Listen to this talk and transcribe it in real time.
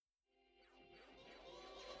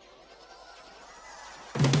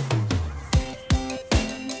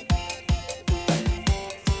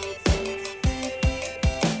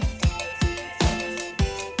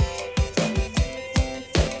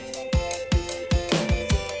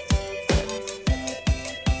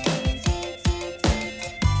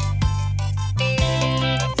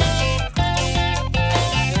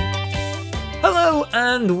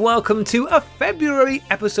and welcome to a February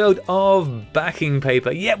episode of Backing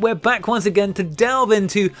Paper. Yeah, we're back once again to delve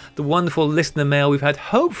into the wonderful listener mail we've had.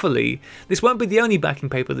 Hopefully, this won't be the only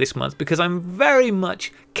Backing Paper this month because I'm very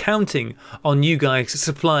much counting on you guys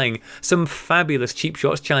supplying some fabulous Cheap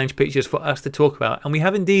Shots Challenge pictures for us to talk about. And we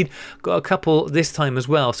have indeed got a couple this time as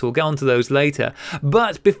well, so we'll get on to those later.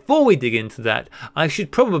 But before we dig into that, I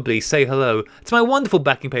should probably say hello to my wonderful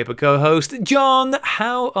Backing Paper co-host, John.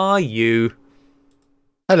 How are you?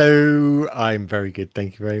 Hello, I'm very good.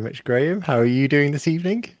 Thank you very much, Graham. How are you doing this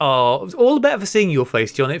evening? Oh, all the better for seeing your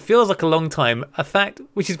face, John. It feels like a long time. A fact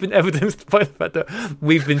which has been evidenced by the fact that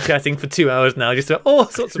we've been chatting for 2 hours now, just about all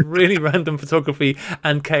sorts of really random photography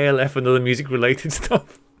and KLF and other music-related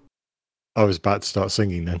stuff. I was about to start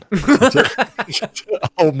singing then.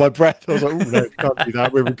 Hold my breath. I was like, oh, no, can't do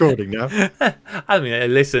that. We're recording now. I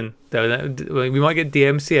mean, listen, we might get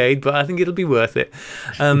DMCA'd, but I think it'll be worth it.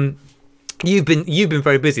 You've been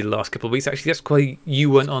very busy the last couple of weeks. Actually, that's why you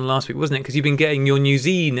weren't on last week, wasn't it? Because you've been getting your new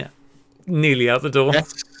zine nearly out the door.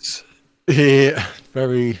 Yes. Yeah,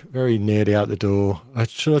 very, very nearly out the door.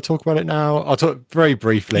 Should I talk about it now? I'll talk very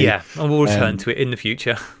briefly. Yeah, and we'll return to it in the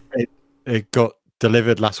future. It got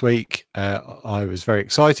delivered last week. I was very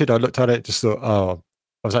excited. I looked at it, just thought, I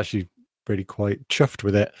was actually really quite chuffed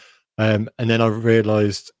with it. And then I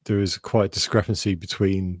realised there was quite a discrepancy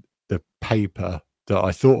between the paper that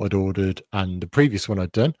I thought I'd ordered and the previous one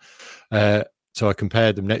I'd done. So I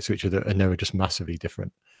compared them next to each other and they were just massively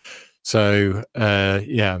different. So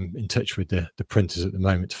yeah, I'm in touch with the printers at the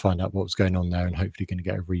moment to find out what was going on there and hopefully going to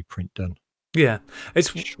get a reprint done. Yeah.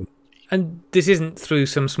 And this isn't through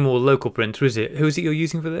some small local printer, is it? Who is it you're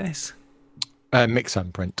using for this?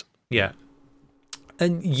 Mixam Print. Yeah.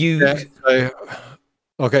 And you... Yeah, so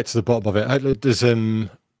I'll get to the bottom of it. There's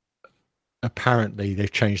apparently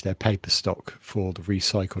they've changed their paper stock for the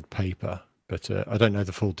recycled paper, but I don't know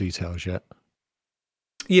the full details yet.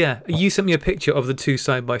 Yeah, you sent me a picture of the two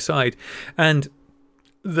side by side, and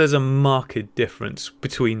there's a marked difference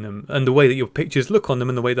between them and the way that your pictures look on them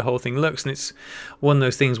and the way the whole thing looks. And it's one of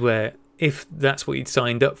those things where if that's what you'd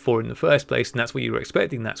signed up for in the first place and that's what you were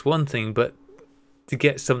expecting, that's one thing. But to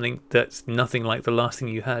get something that's nothing like the last thing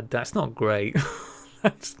you had, that's not great.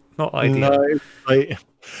 That's not ideal. No,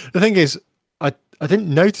 the thing is, I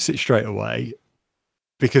didn't notice it straight away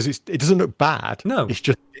because it doesn't look bad. No, it's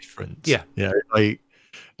just different. Yeah, yeah.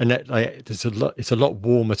 And there's it's a lot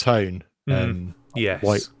warmer tone. Yes,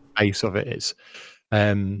 white base of it is.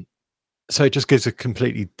 So it just gives a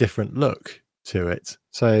completely different look to it.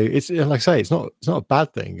 So it's like I say, it's not a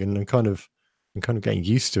bad thing, and I'm kind of getting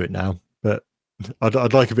used to it now. But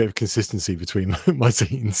I'd like a bit of consistency between my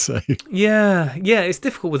zines. So yeah, it's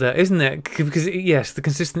difficult with that, isn't it? Because yes, the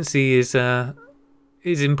consistency is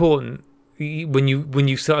important. When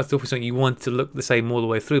you start off with something, you want it to look the same all the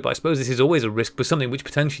way through. But I suppose this is always a risk for something which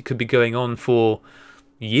potentially could be going on for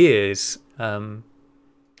years. Well,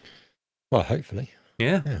 hopefully.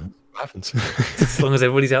 Yeah. What happens? As long as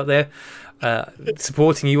everybody's out there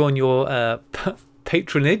supporting you on your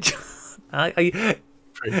patronage.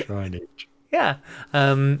 Patronage. Yeah.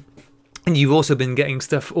 And you've also been getting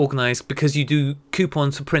stuff organised because you do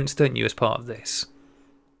coupons for prints, don't you, as part of this?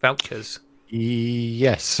 Vouchers.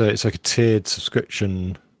 Yes, so it's like a tiered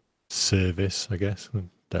subscription service, I guess. I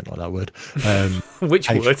don't like that word. Which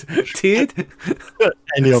word? Tiered?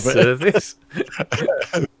 Any of it. Service.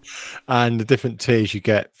 And the different tiers, you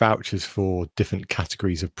get vouchers for different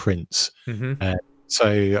categories of prints. Mm-hmm.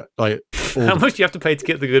 So, like, how much do you have to pay to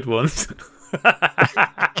get the good ones?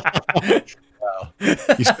 Well,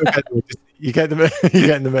 you still get them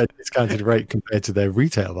at a discounted rate compared to their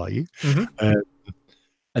retail value. Mm-hmm.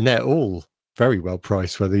 And they're all very well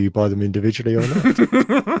priced, whether you buy them individually or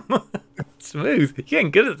not. Smooth. You're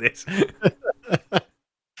getting good at this.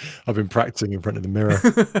 I've been practicing in front of the mirror.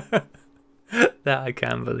 That I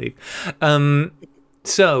can believe.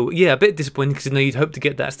 So, yeah, a bit disappointing because I know you'd hoped to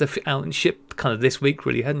get that stuff out and shipped kind of this week,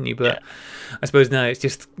 really, hadn't you? But yeah. I suppose now it's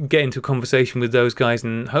just get into a conversation with those guys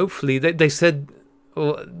and hopefully they said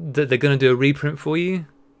that they're going to do a reprint for you.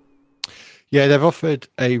 Yeah, they've offered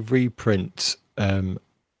a reprint on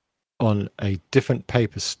a different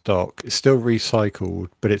paper stock. It's still recycled,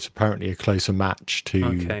 but it's apparently a closer match to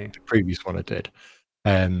the previous one I did.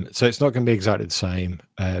 So it's not going to be exactly the same.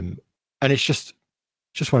 And it's just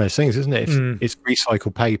one of those things, isn't it? It's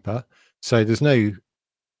recycled paper, so there's no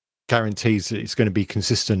guarantees that it's going to be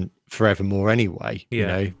consistent forevermore anyway. Yeah. You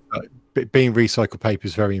know, but being recycled paper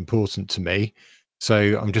is very important to me.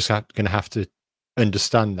 So I'm just going to have to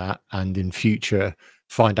understand that, and in future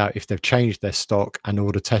find out if they've changed their stock and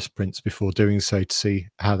order test prints before doing so to see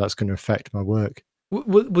how that's going to affect my work.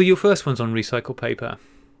 Were your first ones on recycled paper?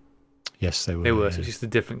 Yes, they were. They were. Yeah. So it's just a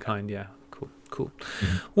different kind. Yeah. Cool.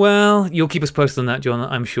 Mm-hmm. Well, you'll keep us posted on that, John,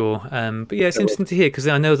 I'm sure. But yeah, it's interesting to hear because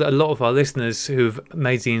I know that a lot of our listeners who've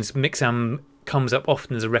made zines, Mixam comes up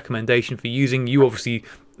often as a recommendation for using. You obviously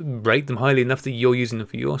rate them highly enough that you're using them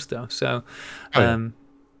for your stuff. So, but and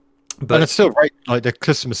it's still great. Like the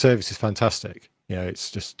customer service is fantastic. It's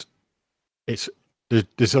just there's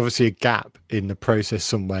obviously a gap in the process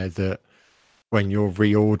somewhere that when you're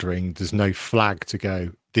reordering, there's no flag to go,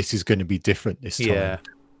 this is going to be different this time. Yeah.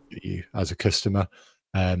 You as a customer,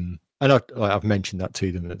 and I've mentioned that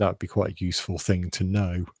to them that would be quite a useful thing to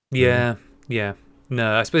know. Yeah.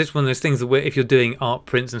 No, I suppose it's one of those things that if you're doing art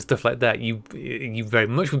prints and stuff like that, you very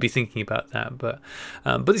much would be thinking about that. But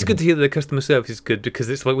it's good to hear that the customer service is good because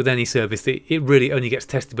it's like with any service, it really only gets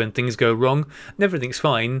tested when things go wrong. And everything's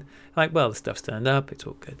fine. Like, well, the stuff's turned up, it's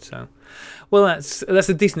all good. So, well, that's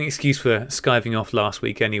a decent excuse for skiving off last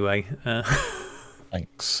week anyway.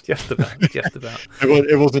 Thanks. Just about.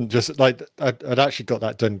 It wasn't just like I'd actually got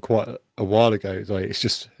that done quite a while ago. Like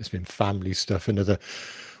it's been family stuff and other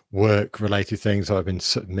work related things. I've been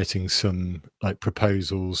submitting some like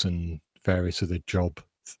proposals and various other job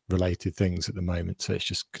related things at the moment, so it's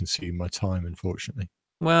just consumed my time, unfortunately.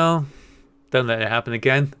 Well, don't let it happen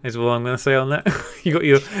again is all I'm going to say on that. you got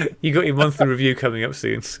your monthly review coming up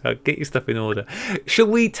soon, so get your stuff in order. Shall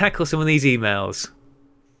we tackle some of these emails?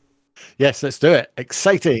 Yes, let's do it.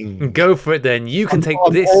 Exciting. Go for it then. You can take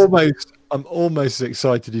this. I'm almost as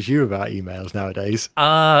excited as you about emails nowadays.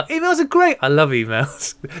 Emails are great. I love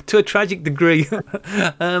emails to a tragic degree.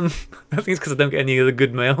 I think it's because I don't get any other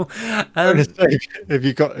good mail. Have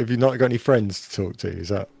you not got any friends to talk to? Is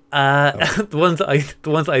that the ones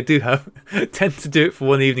that I do have tend to do it for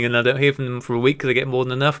one evening, and I don't hear from them for a week because I get more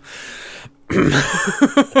than enough.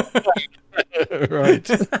 Right.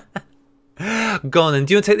 Go on, and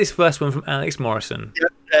do you want to take this first one from Alex Morrison? Yeah,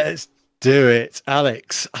 let's do it.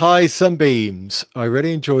 Alex, hi Sunbeams. I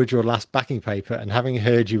really enjoyed your last backing paper, and having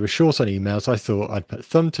heard you were short on emails, I thought I'd put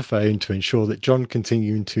thumb to phone to ensure that John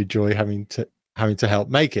continued to enjoy having to help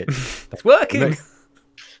make it. It's working.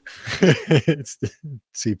 It's a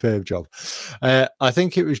superb job. I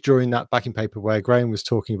think it was during that backing paper where Graham was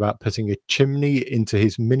talking about putting a chimney into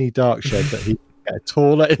his mini dark shed that he get a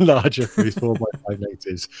taller enlarger for his 4x5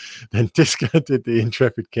 natives, then discarded the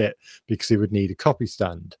Intrepid kit because he would need a copy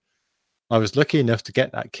stand. I was lucky enough to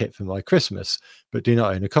get that kit for my Christmas, but do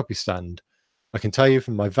not own a copy stand. I can tell you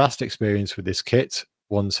from my vast experience with this kit,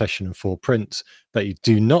 1 session and 4 prints, that you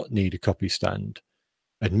do not need a copy stand.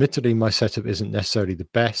 Admittedly, my setup isn't necessarily the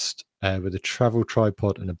best with a travel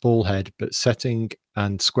tripod and a ball head, but setting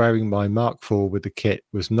and squaring my Mark IV with the kit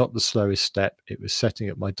was not the slowest step. It was setting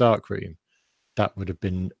up my darkroom. That would have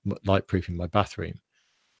been light-proofing my bathroom.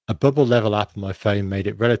 A bubble level app on my phone made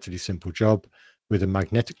it a relatively simple job. With a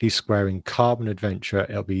magnetically squaring Carbon Adventure,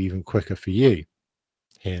 it'll be even quicker for you.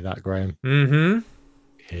 Hear that, Graham? Mm-hmm.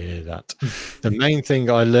 Hear that. The main thing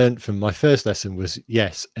I learned from my first lesson was,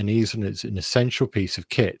 yes, an easel is an essential piece of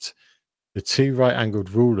kit. The 2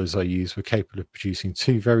 right-angled rulers I used were capable of producing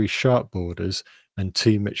 2 very sharp borders and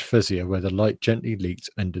 2 much fuzzier where the light gently leaked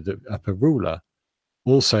under the upper ruler.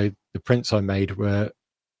 Also, the prints I made were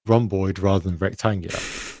rhomboid rather than rectangular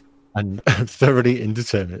and thoroughly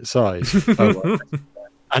indeterminate size.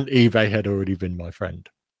 And eBay had already been my friend.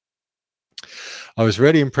 I was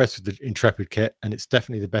really impressed with the Intrepid kit, and it's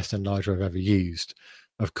definitely the best enlarger I've ever used.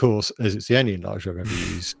 Of course, as it's the only enlarger I've ever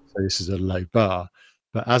used, so this is a low bar.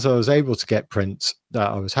 But as I was able to get prints that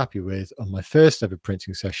I was happy with on my first ever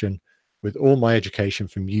printing session, with all my education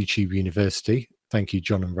from YouTube University, thank you,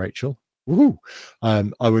 John and Rachel,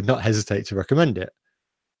 I would not hesitate to recommend it.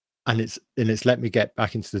 And it's let me get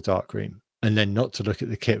back into the darkroom, and then not to look at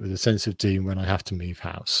the kit with a sense of doom when I have to move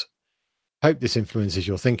house. Hope this influences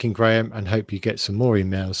your thinking, Graham, and hope you get some more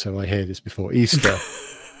emails so I hear this before Easter.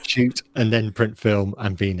 Shoot and then print film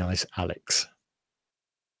and be nice, Alex.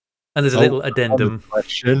 And there's a little addendum.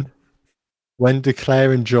 Question. When do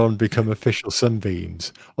Claire and John become official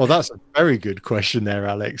Sunbeams? Oh, that's a very good question there,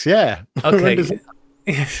 Alex. Yeah. Okay.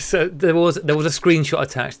 So there was a screenshot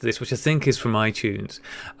attached to this, which I think is from iTunes.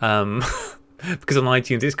 Because on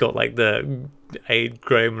iTunes it's got like the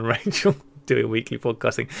Graham and Rachel doing weekly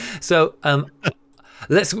podcasting. So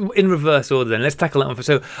let's in reverse order then. Let's tackle that one.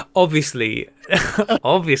 So obviously,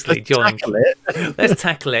 John, let's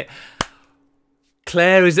tackle it.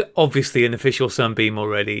 Claire is obviously an official Sunbeam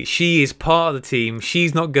already. She is part of the team.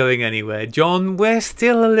 She's not going anywhere. John, we're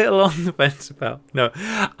still a little on the fence about. No,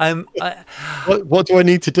 what do I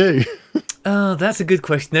need to do? Oh, that's a good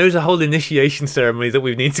question. There is a whole initiation ceremony that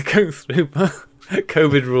we need to go through.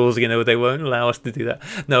 COVID rules, they won't allow us to do that.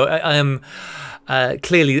 No, I am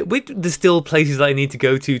clearly there's still places that I need to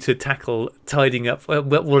go to tackle tidying up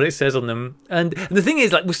what it says on them. And the thing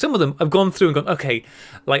is, like with some of them, I've gone through and gone, okay,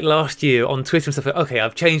 like last year on Twitter and stuff. Okay,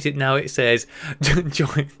 I've changed it now. It says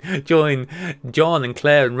join John and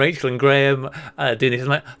Claire and Rachel and Graham doing this. I'm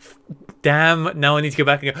like, damn, now I need to go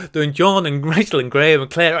back and go doing John and Rachel and Graham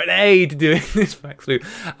and Claire and Aid doing this back through.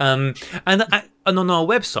 And on our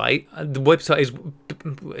website, the website is,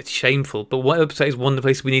 it's shameful, but website is one of the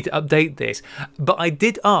places we need to update this. But I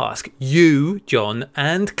did ask you, John,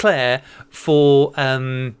 and Claire for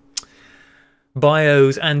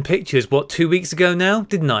bios and pictures, 2 weeks ago now,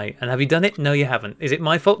 didn't I? And have you done it? No, you haven't. Is it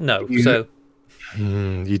my fault? No.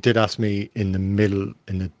 You did ask me in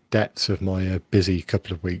the depths of my busy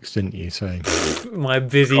couple of weeks, didn't you? So my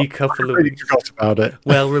busy couple of weeks. Forgot about it.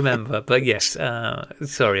 Well, remember, but yes,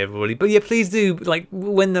 sorry everybody. But yeah, please do, like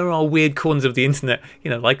when there are weird corners of the internet,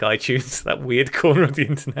 like iTunes, that weird corner of the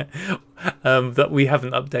internet that we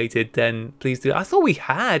haven't updated, then please do. I thought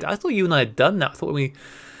you and I had done that. I thought maybe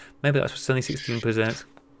that was only 16%.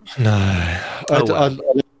 No,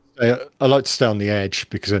 I like to stay on the edge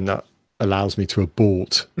because then that allows me to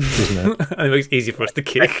abort, doesn't it? It makes it easier for us to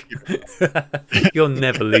kick. You're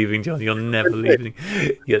never leaving, John. You're never leaving.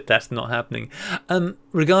 Yeah, that's not happening.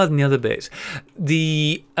 Regarding the other bits,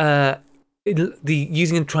 the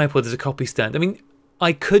using a tripod as a copy stand. I mean,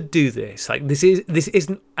 I could do this. Like this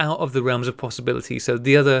isn't out of the realms of possibility. So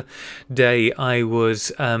the other day I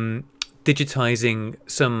was digitizing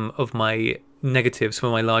some of my negatives, some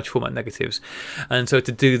of my large format negatives, and so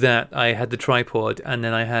to do that I had the tripod and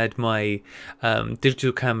then I had my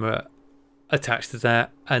digital camera attached to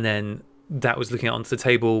that, and then that was looking out onto the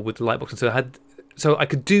table with the light box, and so I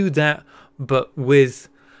could do that but with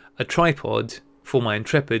a tripod for my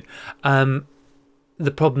Intrepid.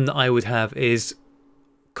 The problem that I would have is,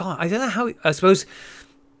 God, I don't know how. I suppose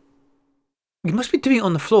you must be doing it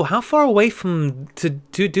on the floor. How far away from to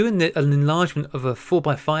doing an enlargement of a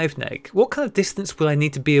 4x5 neg? What kind of distance will I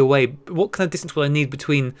need to be away? What kind of distance will I need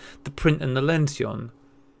between the print and the lens, John?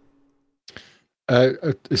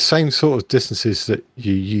 The same sort of distances that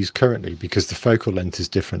you use currently, because the focal length is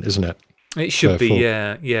different, isn't it? It should be,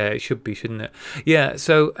 yeah, it should be, shouldn't it? Yeah.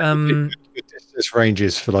 So the distance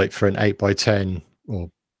ranges for an 8x10 or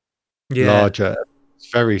larger.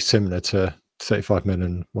 It's very similar to 35mm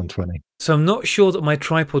and 120. So I'm not sure that my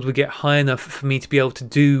tripod would get high enough for me to be able to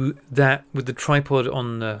do that with the tripod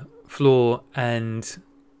on the floor and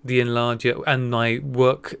the enlarger and my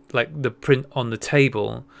work, like the print on the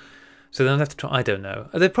table. So then I'd have to try. I don't know.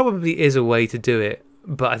 There probably is a way to do it,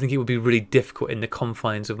 but I think it would be really difficult in the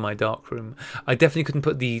confines of my darkroom. I definitely couldn't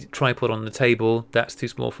put the tripod on the table. That's too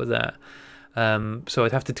small for that. So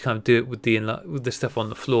I'd have to kind of do it with the stuff on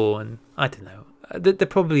the floor, and I don't know. There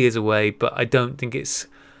probably is a way, but I don't think it's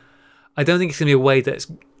going to be a way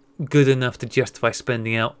that's good enough to justify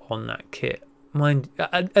spending out on that kit. Mind,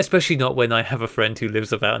 especially not when I have a friend who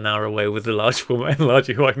lives about an hour away with a large format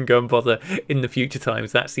enlarger who I can go and bother in the future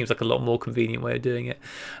times. That seems like a lot more convenient way of doing it.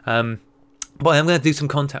 But I'm going to do some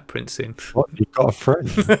contact prints soon. What? You've got a friend?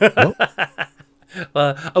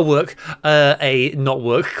 A not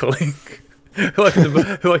work colleague.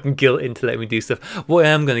 who I can guilt into letting me do stuff. What I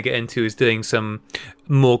am going to get into is doing some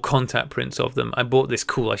more contact prints of them. I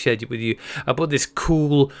shared it with you. I bought this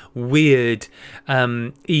cool, weird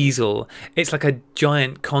easel. It's like a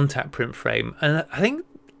giant contact print frame, and I think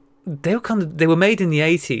they were made in the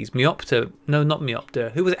 80s. Meopta, no, not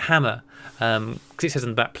Meopta. Who was it? Hammer. Because it says on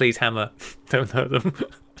the back, please Hammer. Don't know them.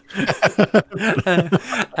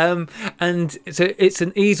 And so it's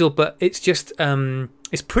an easel, but it's just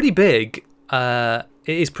it's pretty big. It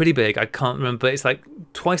is pretty big. I can't remember, but it's like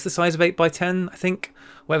twice the size of 8x10, I think,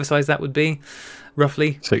 whatever size that would be,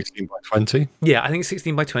 roughly. 16x20. Yeah, I think it's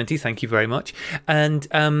 16x20. Thank you very much. And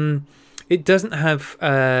it doesn't have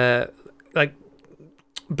like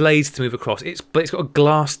blades to move across. But it's got a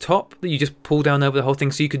glass top that you just pull down over the whole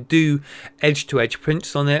thing, so you could do edge to edge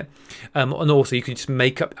prints on it, and also you could just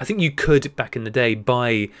make up. I think you could back in the day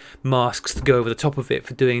buy masks to go over the top of it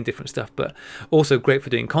for doing different stuff, but also great for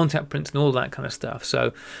doing contact prints and all that kind of stuff.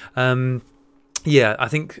 So yeah, I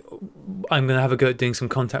think I'm gonna have a go at doing some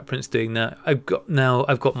contact prints doing that. I've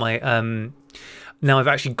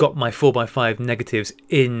actually got my 4x5 negatives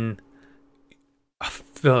in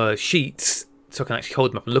sheets, so I can actually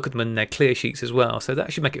hold them up and look at them in their clear sheets as well. So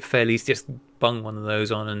that should make it fairly easy. Just bung one of those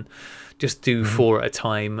on and just do 4 at a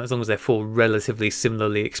time, as long as they're 4 relatively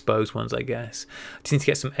similarly exposed ones, I guess. I just need to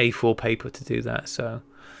get some A4 paper to do that, so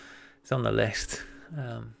it's on the list.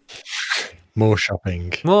 More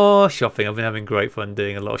shopping. More shopping. I've been having great fun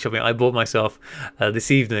doing a lot of shopping. I bought myself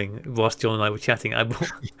this evening, whilst John and I were chatting,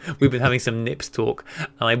 we've been having some Nips talk, and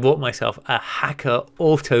I bought myself a Hacker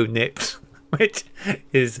Auto Nips, which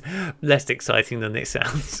is less exciting than it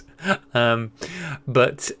sounds.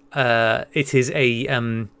 But it is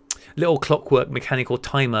a little clockwork mechanical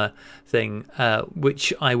timer thing,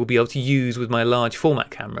 which I will be able to use with my large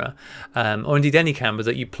format camera, or indeed any camera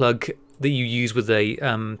that you use with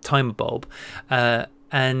a timer bulb. Yeah,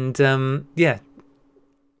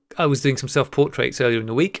 I was doing some self-portraits earlier in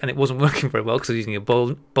the week, and it wasn't working very well because I was using a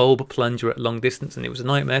bulb plunger at long distance, and it was a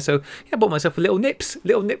nightmare. So yeah, I bought myself a little Nips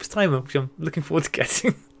timer, which I'm looking forward to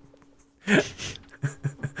getting.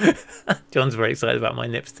 John's very excited about my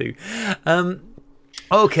Nips too.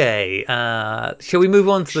 Okay, shall we move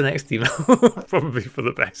on to the next email? Probably for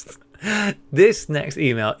the best. This next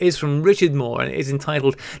email is from Richard Moore, and it is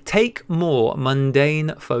entitled Take More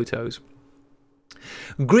Mundane Photos.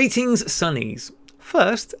 Greetings, Sunnies.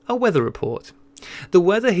 First, a weather report. The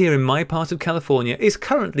weather here in my part of California is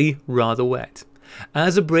currently rather wet.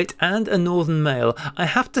 As a Brit and a northern male, I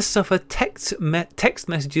have to suffer text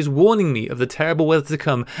messages warning me of the terrible weather to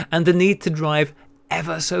come and the need to drive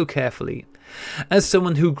ever so carefully. As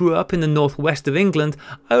someone who grew up in the northwest of England,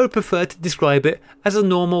 I would prefer to describe it as a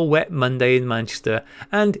normal wet Monday in Manchester,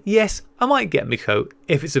 and yes, I might get my coat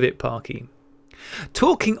if it's a bit parky.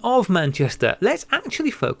 Talking of Manchester, let's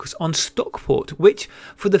actually focus on Stockport, which,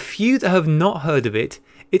 for the few that have not heard of it,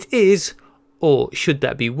 it is, or should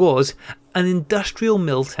that be was, an industrial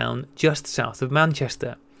mill town just south of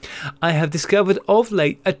Manchester. I have discovered of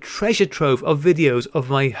late a treasure trove of videos of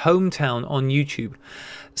my hometown on YouTube.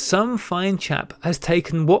 Some fine chap has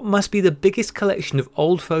taken what must be the biggest collection of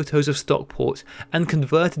old photos of Stockport and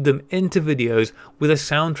converted them into videos with a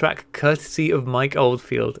soundtrack courtesy of Mike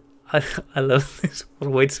Oldfield. I love this. What a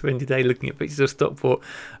way to spend your day looking at pictures of Stockport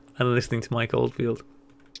and listening to Mike Oldfield.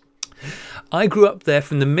 I grew up there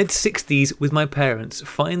from the mid-60s with my parents,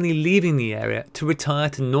 finally leaving the area to retire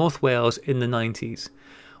to North Wales in the 90s.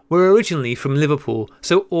 We're originally from Liverpool,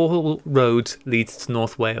 so all roads lead to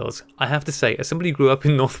North Wales. I have to say, as somebody who grew up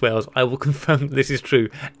in North Wales, I will confirm that this is true.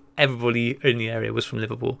 Everybody in the area was from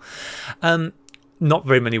Liverpool. Not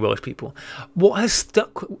very many Welsh people. What has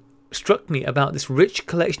struck me about this rich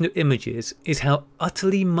collection of images is how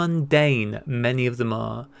utterly mundane many of them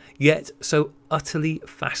are, yet so utterly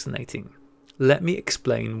fascinating. Let me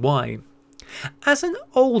explain why. As an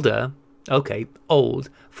old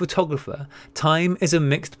photographer, time is a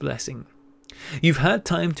mixed blessing. You've had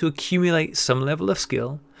time to accumulate some level of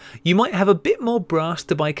skill, you might have a bit more brass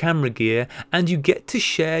to buy camera gear, and you get to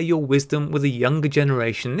share your wisdom with a younger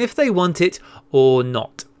generation if they want it or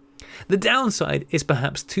not. The downside is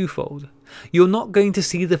perhaps twofold. You're not going to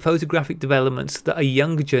see the photographic developments that a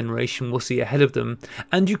younger generation will see ahead of them,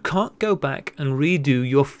 and you can't go back and redo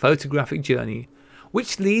your photographic journey,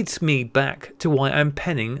 which leads me back to why I'm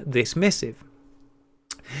penning this missive.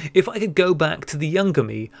 If I could go back to the younger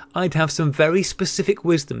me, I'd have some very specific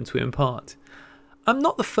wisdom to impart. I'm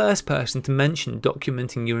not the first person to mention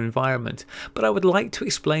documenting your environment, but I would like to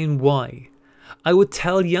explain why. I would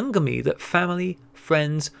tell younger me that family,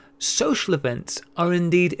 friends, social events are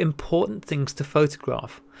indeed important things to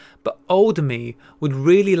photograph, but older me would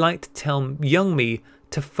really like to tell young me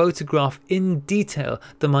to photograph in detail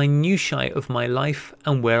the minutiae of my life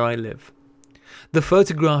and where I live. The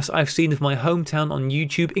photographs I've seen of my hometown on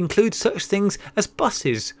YouTube include such things as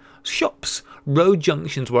buses, shops, road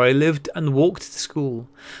junctions where I lived and walked to school,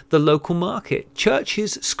 the local market,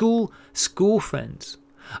 churches, school friends.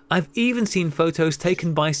 I've even seen photos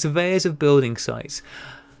taken by surveyors of building sites.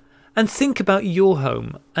 And think about your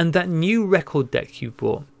home and that new record deck you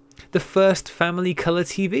bought, the first family colour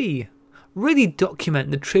TV. Really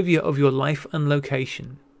document the trivia of your life and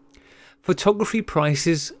location. Photography price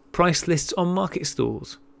lists on market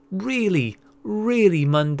stalls. Really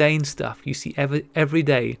mundane stuff you see every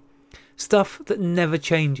day. Stuff that never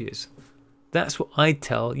changes. That's what I'd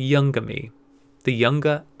tell younger me. The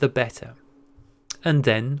younger, the better. And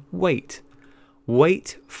then wait.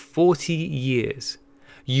 Wait 40 years.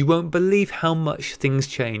 You won't believe how much things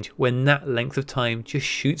change when that length of time just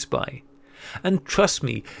shoots by. And trust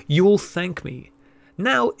me, you'll thank me.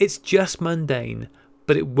 Now it's just mundane,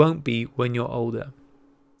 but it won't be when you're older.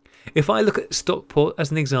 If I look at Stockport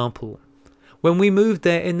as an example, when we moved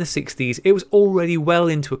there in the 60s, it was already well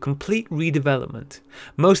into a complete redevelopment.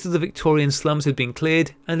 Most of the Victorian slums had been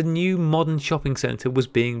cleared and a new modern shopping centre was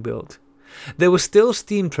being built. There were still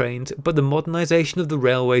steam trains, but the modernisation of the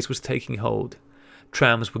railways was taking hold.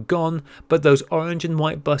 Trams were gone, but those orange and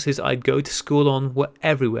white buses I'd go to school on were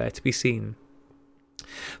everywhere to be seen.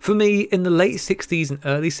 For me, in the late 60s and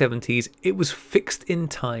early 70s, it was fixed in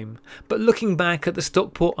time. But looking back at the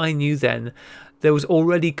Stockport I knew then, there was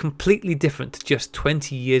already completely different to just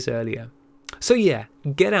 20 years earlier. So yeah,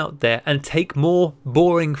 get out there and take more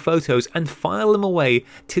boring photos and file them away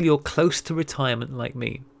till you're close to retirement like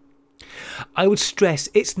me. I would stress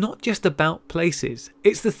it's not just about places,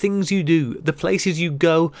 it's the things you do, the places you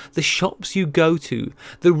go, the shops you go to,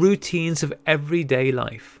 the routines of everyday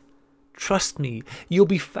life. Trust me, you'll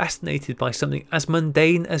be fascinated by something as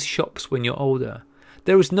mundane as shops when you're older.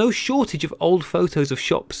 There is no shortage of old photos of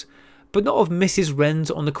shops, but not of Mrs.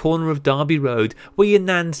 Wren's on the corner of Derby Road where your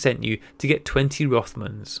nan sent you to get 20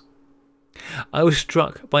 Rothmans. I was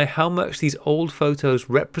struck by how much these old photos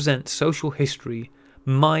represent social history,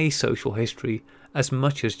 my social history, as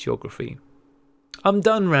much as geography. I'm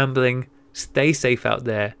done rambling. Stay safe out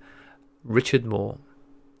there. Richard Moore.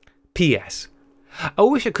 P.S. I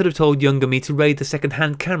wish I could have told younger me to raid the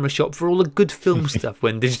second-hand camera shop for all the good film stuff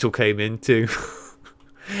when digital came in too.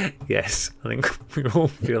 Yes, I think we all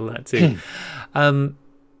feel that too.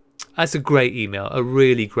 That's a great email, a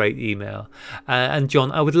really great email. And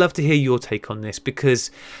John, I would love to hear your take on this, because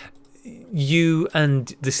you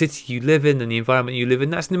and the city you live in and the environment you live in,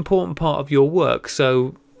 that's an important part of your work.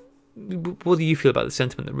 So what do you feel about the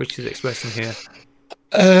sentiment that Richard's expressing here?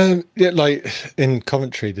 Yeah, like in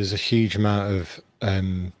Coventry, there's a huge amount of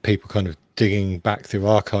people kind of digging back through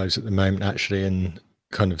archives at the moment, actually, and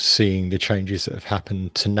kind of seeing the changes that have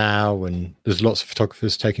happened to now. And there's lots of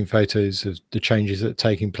photographers taking photos of the changes that are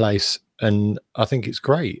taking place. And I think it's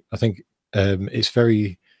great. I think it's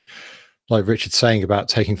very, like Richard's saying about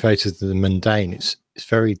taking photos of the mundane, it's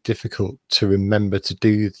very difficult to remember to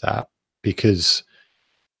do that, because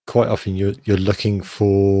quite often you're looking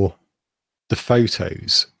for the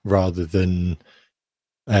photos rather than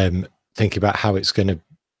thinking about how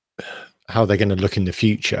they're going to look in the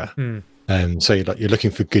future. So you're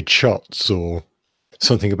looking for good shots or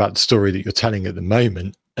something about the story that you're telling at the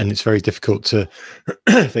moment, and it's very difficult to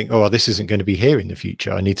think, oh, well, this isn't going to be here in the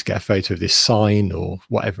future. I need to get a photo of this sign or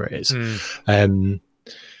whatever it is. And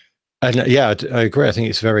yeah, I agree. I think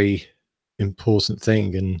it's a very important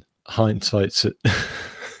thing, and hindsight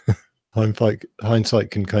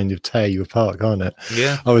can kind of tear you apart, can't it?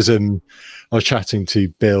 Yeah. I was chatting to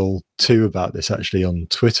Bill too about this actually on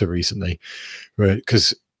Twitter recently,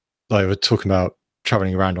 because they were talking about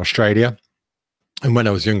traveling around Australia, and when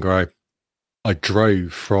I was younger, I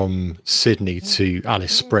drove from Sydney to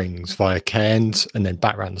Alice Springs via Cairns and then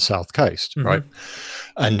back around the south coast, right?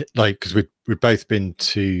 And like, because we'd both been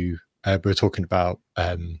to, we were talking about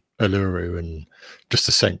Uluru and just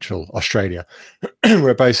the central Australia.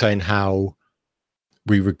 We're both saying how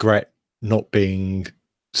we regret not being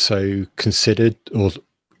so considered or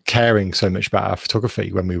caring so much about our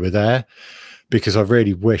photography when we were there, because I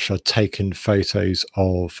really wish I'd taken photos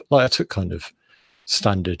of, like, I took kind of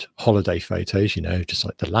standard holiday photos, just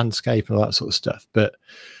like the landscape and all that sort of stuff, but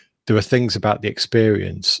there were things about the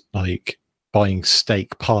experience, like buying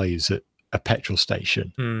steak pies at a petrol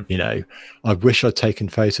station. I wish I'd taken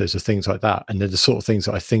photos of things like that, and they're the sort of things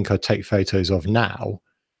that I think I'd take photos of now,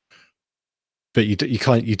 but you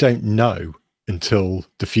don't know until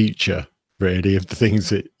the future, really, of the things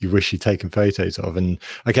that you wish you'd taken photos of. And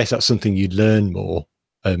I guess that's something you learn more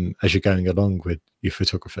as you're going along with your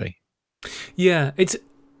photography. Yeah, it's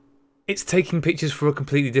taking pictures for a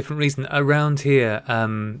completely different reason. Around here,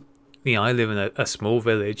 I live in a small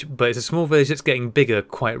village, but it's a small village that's getting bigger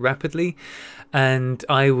quite rapidly. And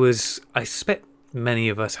I suspect many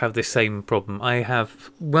of us have this same problem.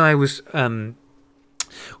 When I was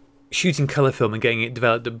shooting colour film and getting it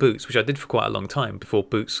developed at Boots, which I did for quite a long time before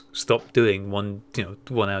Boots stopped doing 1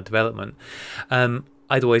 hour development,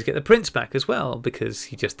 I'd always get the prints back as well, because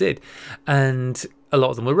he just did. And a lot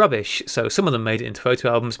of them were rubbish. So some of them made it into photo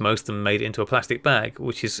albums, most of them made it into a plastic bag, so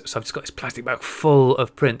I've just got this plastic bag full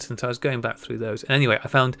of prints. And so I was going back through those. And anyway, I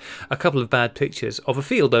found a couple of bad pictures of a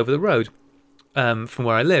field over the road from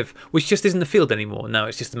where I live, which just isn't a field anymore. Now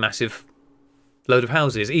it's just a massive load of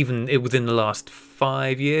houses, even within the last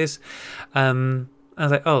 5 years. I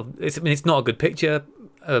was like, oh, it's not a good picture.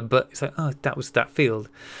 But it's like, oh, that was that field.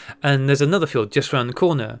 And there's another field just around the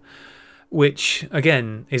corner, which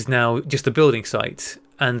again is now just a building site,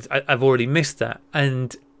 and I've already missed that.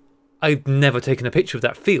 And I've never taken a picture of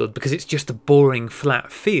that field because it's just a boring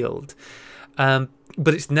flat field. But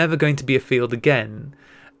it's never going to be a field again.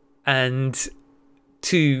 And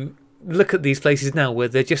to look at these places now where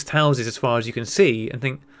they're just houses as far as you can see and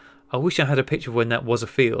think, I wish I had a picture of when that was a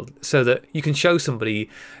field, so that you can show somebody,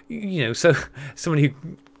 so somebody who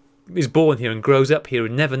is born here and grows up here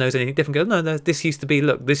and never knows anything different goes, no, this used to be,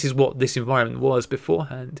 look, this is what this environment was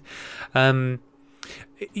beforehand.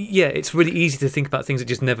 Yeah, it's really easy to think about things that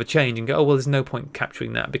just never change and go, oh, well, there's no point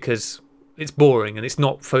capturing that because it's boring and it's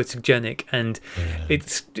not photogenic and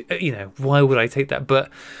it's, why would I take that? But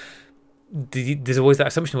there's always that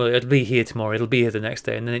assumption, well, it'll be here tomorrow, it'll be here the next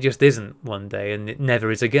day, and then it just isn't one day and it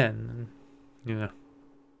never is again. Yeah.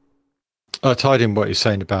 I tied in what you're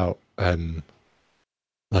saying about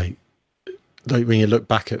like when you look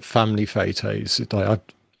back at family photos, like I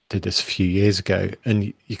did this a few years ago,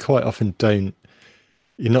 and you quite often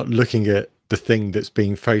you're not looking at the thing that's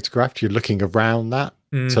being photographed, you're looking around that.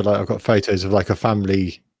 So like I've got photos of like a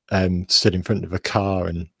family stood in front of a car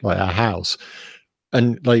and like our house,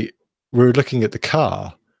 and like we were looking at the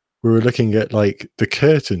car, we were looking at like the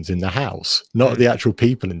curtains in the house, not the actual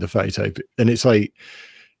people in the photo. And it's like,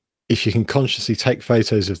 if you can consciously take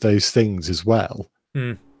photos of those things as well,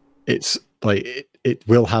 it's like it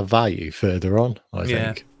will have value further on, I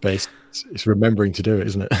think. But it's remembering to do it,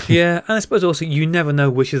 isn't it? Yeah, and I suppose also you never know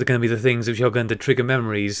which are going to be the things which are going to trigger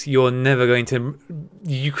memories. You can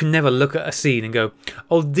never look at a scene and go,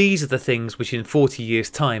 oh, these are the things which in 40 years'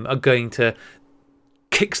 time are going to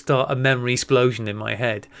kickstart a memory explosion in my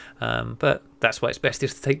head. But that's why it's best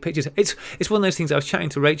just to take pictures. It's one of those things. I was chatting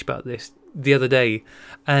to Rach about this the other day,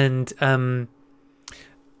 and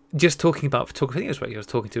just talking about photography. I think it was Rach I was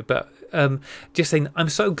talking to, but just saying I'm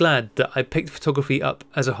so glad that I picked photography up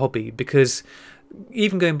as a hobby, because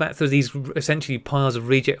even going back through these essentially piles of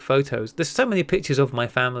reject photos, there's so many pictures of my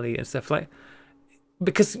family and stuff, like,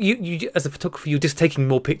 because you as a photographer, you're just taking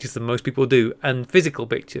more pictures than most people do, and physical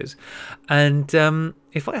pictures. And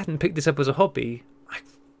if I hadn't picked this up as a hobby, I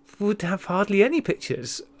would have hardly any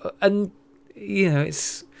pictures. And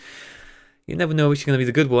it's, you never know which are going to be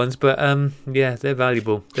the good ones, but yeah, they're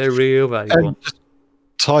valuable. They're real valuable.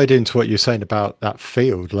 Tied into what you're saying about that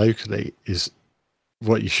field locally, is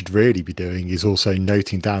what you should really be doing is also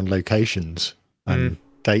noting down locations and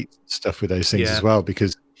date stuff with those things as well,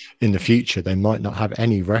 because in the future they might not have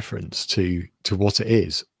any reference to what it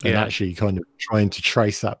is, and actually kind of trying to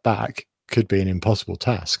trace that back could be an impossible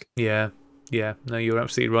task. No, you're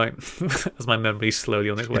absolutely right. As my memory's slowly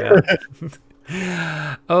on its way out.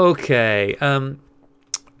 Okay,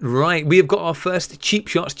 right, we have got our first Cheap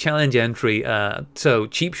Shots Challenge entry. So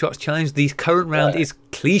Cheap Shots Challenge, the current round is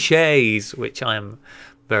cliches, which I am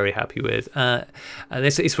very happy with, and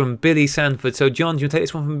this is from Billy Sanford. So John, do you want to take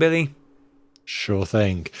this one from Billy? Sure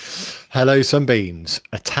thing. Hello, Sunbeams.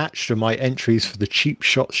 Attached are my entries for the Cheap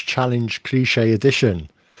Shots Challenge Cliche Edition.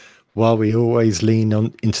 While we always lean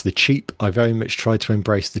into the cheap, I very much try to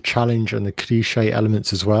embrace the challenge and the cliche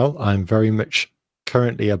elements as well. I'm very much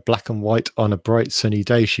currently a black and white on a bright sunny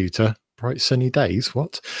day shooter. Bright sunny days?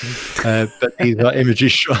 What? But these are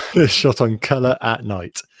images shot on colour at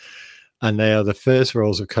night. And they are the first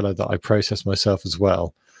rolls of colour that I process myself as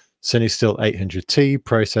well. CineStill 800T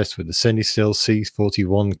processed with the CineStill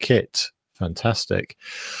C41 kit. Fantastic.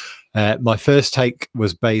 My first take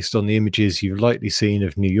was based on the images you've likely seen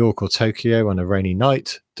of New York or Tokyo on a rainy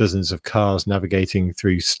night, dozens of cars navigating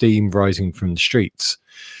through steam rising from the streets,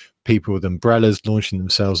 people with umbrellas launching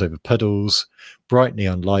themselves over puddles, bright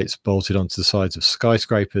neon lights bolted onto the sides of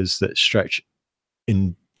skyscrapers that stretch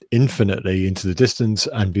infinitely into the distance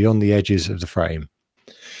and beyond the edges of the frame.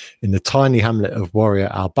 In the tiny hamlet of Warrior,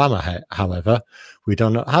 Alabama, however, we do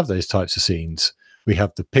not have those types of scenes. We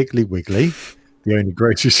have the Piggly Wiggly, the only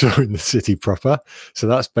grocery store in the city proper. So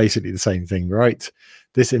that's basically the same thing, right?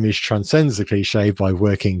 This image transcends the cliche by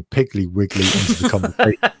working Piggly Wiggly into the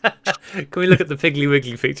conversation. Can we look at the Piggly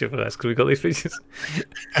Wiggly picture for us? Because we've got these pictures.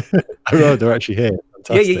 Oh, they're actually here.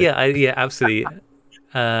 Fantastic. Yeah, absolutely.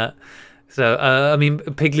 So, I mean,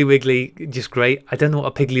 Piggly Wiggly, just great. I don't know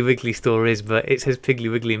what a Piggly Wiggly store is, but it says Piggly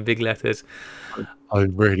Wiggly in big letters. I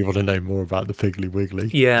really want to know more about the Piggly Wiggly.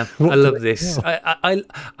 Yeah, I love this.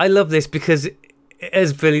 I love this because,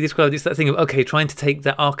 as Billy described, it's that thing of, okay, trying to take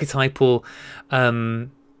that archetypal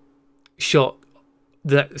shot,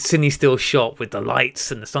 that CineStill shot with the lights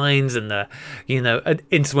and the signs and the,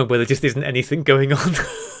 into somewhere where there just isn't anything going on.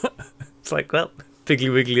 It's like, well,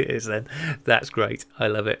 Piggly Wiggly it is then. That's great. I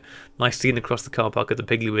love it. Nice scene across the car park at the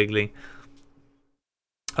Piggly Wiggly.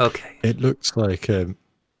 Okay. It looks like, I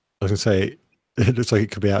was going to say, it looks like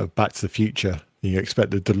it could be out of Back to the Future. You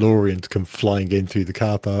expect the DeLorean to come flying in through the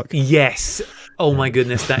car park. Yes. Oh my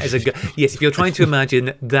goodness, that is yes, if you're trying to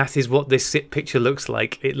imagine that is what this picture looks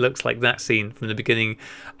like, it looks like that scene from the beginning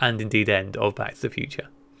and indeed end of Back to the Future.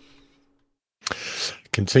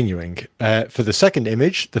 continuing. For the second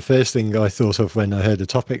image, the first thing I thought of when I heard the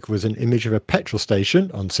topic was an image of a petrol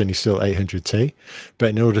station on CineStill 800T. But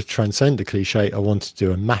in order to transcend the cliche, I wanted to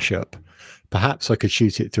do a mashup. Perhaps I could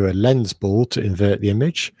shoot it through a lens ball to invert the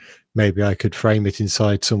image. Maybe I could frame it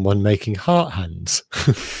inside someone making heart hands.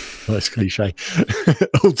 Nice cliche.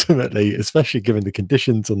 Ultimately, especially given the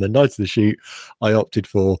conditions on the night of the shoot, I opted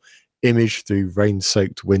for image through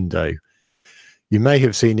rain-soaked window. You may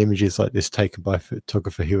have seen images like this taken by a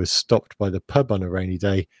photographer who was stopped by the pub on a rainy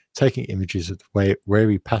day, taking images of the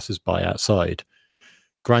weary passers-by outside.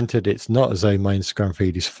 Granted, it's not as though my Instagram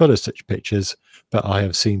feed is full of such pictures, but I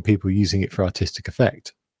have seen people using it for artistic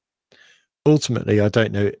effect. Ultimately, I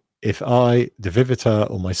don't know if I, the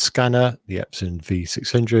Vivitar, or my scanner, the Epson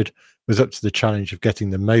V600, was up to the challenge of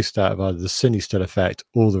getting the most out of either the CineStill effect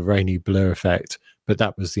or the rainy blur effect, but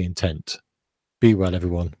that was the intent. Be well,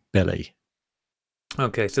 everyone. Billy.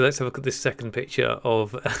 Okay, so let's have a look at this second picture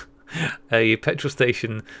of a petrol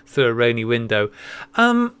station through a rainy window.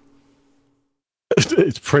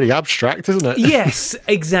 It's pretty abstract, isn't it? Yes,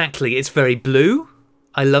 exactly. It's very blue.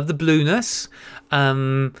 I love the blueness.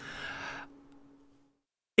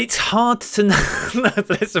 It's hard to know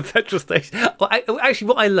that it's a petrol station. Well, actually,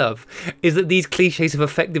 what I love is that these cliches have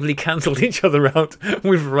effectively cancelled each other out.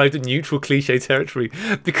 We've arrived at neutral cliche territory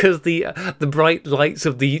because the bright lights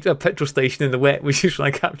of the petrol station in the wet, which is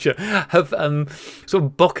trying to capture, have sort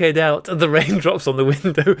of bokeh out the raindrops on the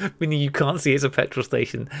window, meaning you can't see it's a petrol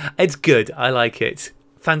station. It's good. I like it.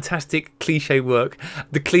 Fantastic cliche work.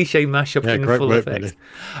 The cliche mashup in full effect. Really.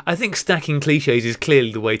 I think stacking cliches is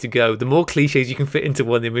clearly the way to go. The more cliches you can fit into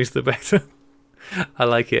one image, the better. I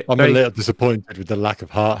like it. I'm a little disappointed with the lack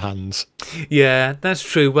of heart hands. Yeah, that's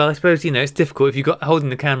true. Well, I suppose, it's difficult. If you've got holding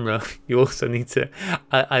the camera, you also need to...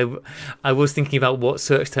 I was thinking about what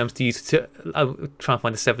search terms to use. I'll try and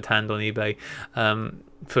find a severed hand on eBay.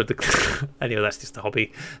 For the anyway, that's just a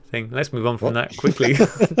hobby thing. Let's move on from that quickly.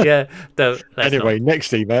 Yeah. Anyway,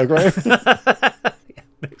 next email, Graham.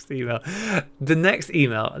 Next email. The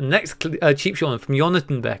next cheap shot from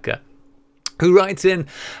Jonathan Becker, who writes in,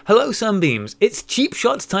 "Hello Sunbeams, it's cheap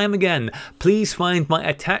shots time again. Please find my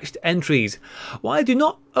attached entries. While I do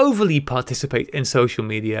not overly participate in social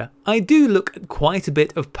media, I do look at quite a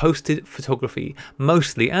bit of posted photography,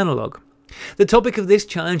 mostly analog. The topic of this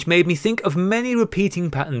challenge made me think of many repeating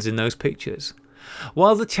patterns in those pictures.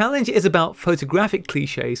 While the challenge is about photographic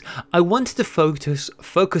cliches, I wanted to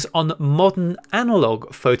focus on modern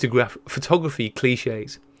analog photography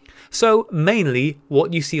cliches. So mainly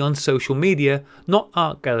what you see on social media, not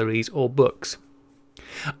art galleries or books.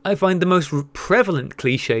 I find the most prevalent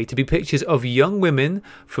cliche to be pictures of young women,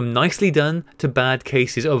 from nicely done to bad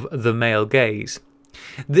cases of the male gaze.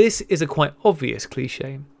 This is a quite obvious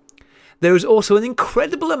cliche. There is also an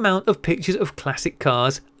incredible amount of pictures of classic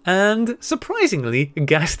cars and, surprisingly,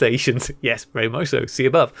 gas stations. Yes, very much so. See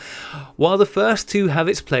above. While the first two have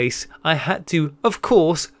its place, I had to, of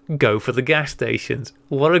course, go for the gas stations.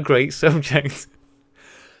 What a great subject.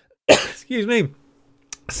 Excuse me.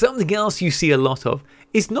 Something else you see a lot of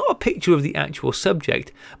is not a picture of the actual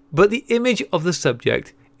subject, but the image of the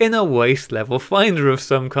subject in a waist level finder of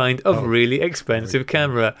some kind of really expensive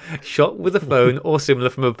camera, shot with a phone or similar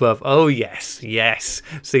from above. Oh yes,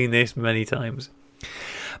 seen this many times.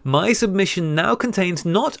 My submission now contains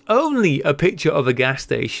not only a picture of a gas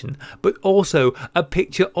station, but also a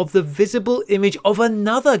picture of the visible image of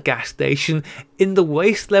another gas station in the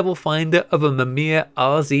waist level finder of a Mamiya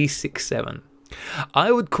RZ67.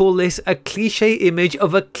 I would call this a cliche image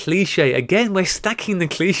of a cliche. Again, we're stacking the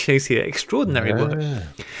cliches here. Extraordinary work.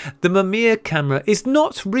 The Mamiya camera is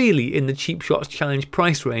not really in the Cheap Shots Challenge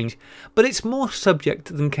price range, but it's more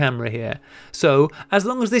subject than camera here. So, as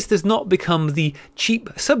long as this does not become the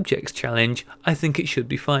Cheap Subjects Challenge, I think it should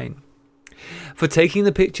be fine. For taking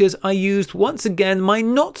the pictures, I used once again my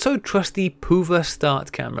not so trusty Puva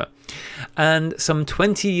Start camera and some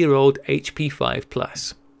 20-year-old HP5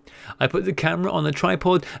 Plus. I put the camera on a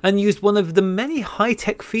tripod and used one of the many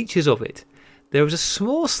high-tech features of it. There is a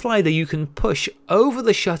small slider you can push over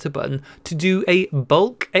the shutter button to do a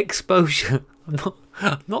bulk exposure.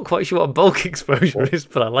 I'm not quite sure what bulk exposure is,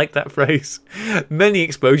 but I like that phrase. Many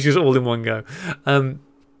exposures all in one go.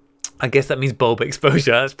 I guess that means bulb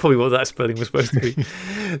exposure. That's probably what that spelling was supposed to be.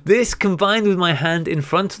 This, combined with my hand in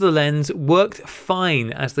front of the lens, worked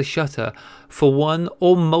fine as the shutter for one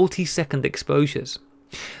or multi-second exposures.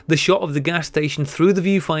 The shot of the gas station through the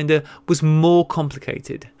viewfinder was more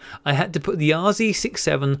complicated. I had to put the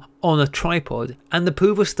RZ67 on a tripod and the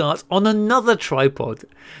Puma Start on another tripod.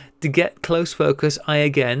 To get close focus, I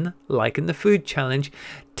again, like in the food challenge,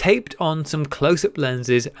 taped on some close-up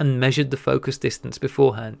lenses and measured the focus distance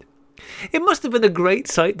beforehand. It must have been a great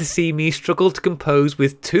sight to see me struggle to compose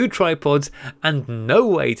with 2 tripods and no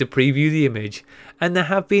way to preview the image, and there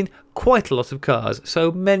have been quite a lot of cars,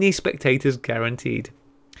 so many spectators guaranteed.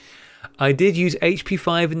 I did use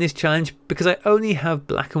HP5 in this challenge because I only have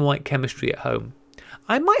black and white chemistry at home.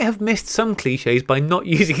 I might have missed some cliches by not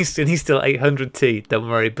using CineStill 800T, don't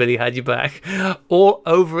worry, Billy had your back, or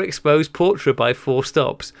overexposed portrait by 4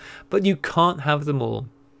 stops, but you can't have them all.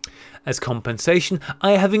 As compensation,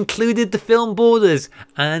 I have included the film borders,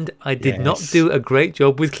 and I did not do a great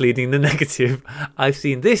job with cleaning the negative. I've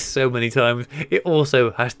seen this so many times, it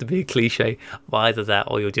also has to be a cliche. Either that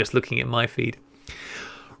or you're just looking at my feed.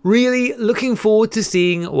 Really looking forward to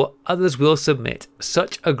seeing what others will submit.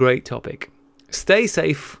 Such a great topic. Stay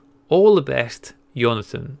safe. All the best,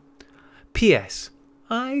 Jonathan. P.S.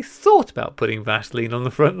 I thought about putting Vaseline on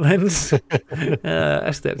the front lens.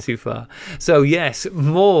 A step too far. So yes,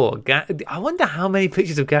 more. I wonder how many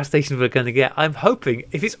pictures of gas stations we're going to get. I'm hoping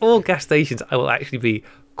if it's all gas stations, I will actually be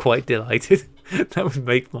quite delighted. That would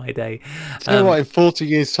make my day. You know what? In 40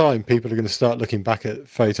 years' time, people are going to start looking back at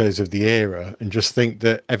photos of the era and just think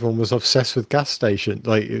that everyone was obsessed with gas stations.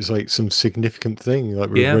 Like it was like some significant thing, like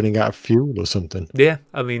we're running out of fuel or something. Yeah,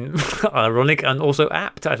 I mean, ironic and also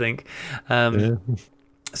apt, I think.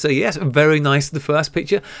 So yes, very nice. The first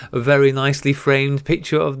picture, a very nicely framed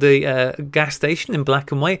picture of the gas station in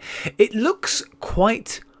black and white. It looks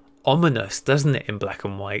quite ominous, doesn't it, in black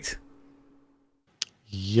and white?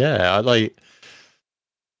 Yeah,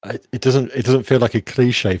 it doesn't feel like a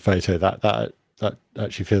cliche photo. That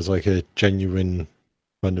actually feels like a genuine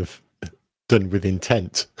kind of done with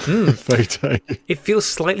intent photo. It feels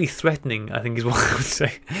slightly threatening, I think is what I would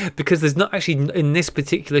say, because there's not actually, in this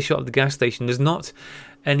particular shot of the gas station, there's not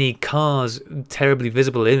any cars terribly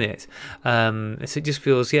visible in it. So it just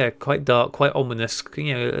feels, quite dark, quite ominous.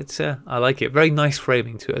 You know, it's I like it. Very nice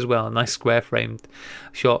framing to it as well. A nice square framed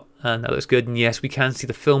shot, and that looks good. And yes, we can see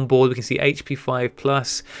the film board. We can see HP5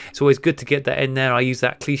 Plus. It's always good to get that in there. I use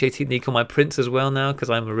that cliche technique on my prints as well now because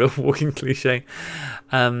I'm a real walking cliche.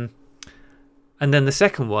 And then the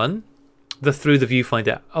second one, the through the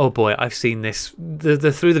viewfinder. Oh boy, I've seen this.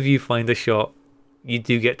 The through the viewfinder shot. You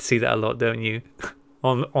do get to see that a lot, don't you?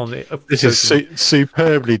 on it. This is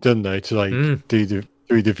superbly done though to like do the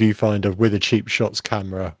through the viewfinder with a cheap shots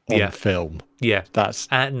camera on film. Yeah, that's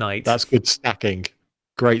at night. That's good stacking.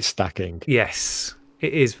 Great stacking. Yes,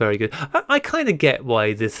 it is very good. I kind of get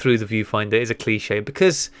why the through the viewfinder is a cliche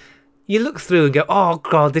because you look through and go, oh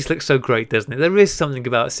god, this looks so great, doesn't it? There is something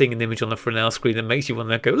about seeing an image on the Fresnel screen that makes you want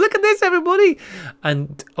to go, look at this, everybody!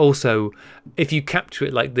 And also, if you capture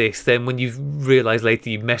it like this, then when you realise later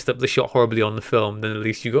you messed up the shot horribly on the film, then at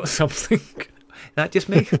least you got something. That just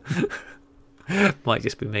me? Might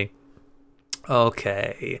just be me.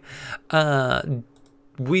 Okay.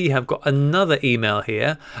 We have got another email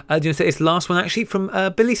here. Do you want to say this last one actually from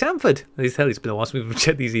Billy Sanford? It's been a while since we've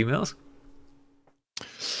checked these emails.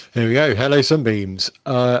 Here we go. Hello, Sunbeams.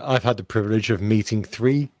 I've had the privilege of meeting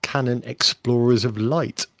 3 Canon Explorers of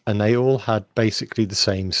Light, and they all had basically the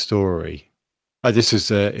same story. This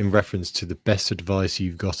is in reference to the best advice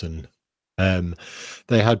you've gotten.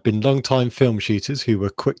 They had been long-time film shooters who were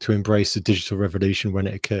quick to embrace the digital revolution when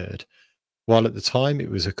it occurred. While at the time it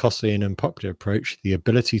was a costly and unpopular approach, the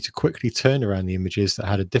ability to quickly turn around the images that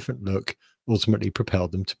had a different look ultimately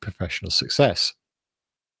propelled them to professional success.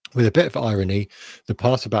 With a bit of irony, the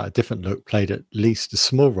part about a different look played at least a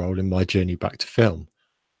small role in my journey back to film.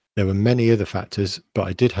 There were many other factors, but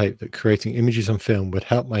I did hope that creating images on film would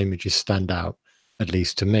help my images stand out, at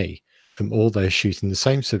least to me, from all those shooting the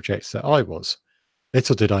same subjects that I was.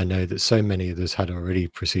 Little did I know that so many others had already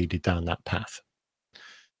proceeded down that path.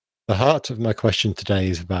 The heart of my question today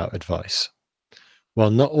is about advice.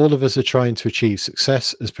 While not all of us are trying to achieve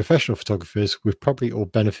success as professional photographers, we've probably all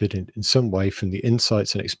benefited in some way from the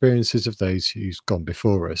insights and experiences of those who've gone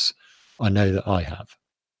before us. I know that I have.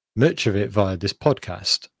 Much of it via this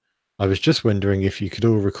podcast. I was just wondering if you could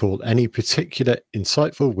all recall any particular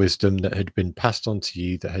insightful wisdom that had been passed on to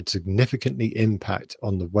you that had significantly impact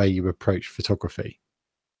on the way you approach photography.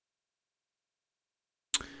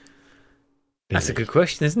 That's a good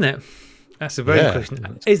question, isn't it? That's a very good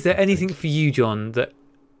question. Is there anything for you, John, that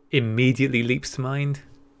immediately leaps to mind?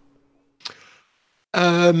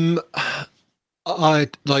 I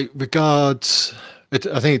like regards. I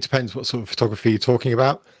think it depends what sort of photography you're talking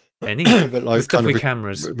about. Any but the like stuff kind with of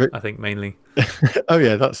cameras, I think mainly. oh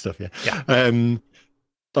yeah, that stuff. Yeah. Yeah.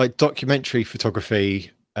 Like documentary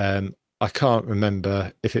photography. I can't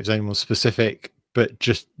remember if it was anyone specific, but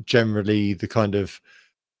just generally the kind of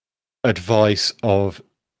advice of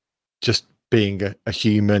just being a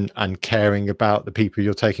human and caring about the people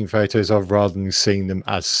you're taking photos of rather than seeing them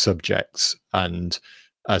as subjects and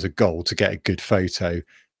as a goal to get a good photo.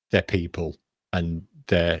 They're people and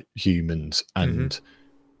they're humans, and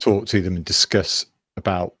talk to them and discuss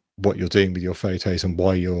about what you're doing with your photos and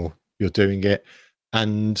why you're doing it,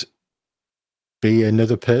 and be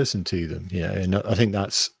another person to them. And I think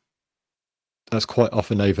that's quite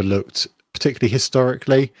often overlooked, particularly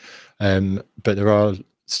historically. But there are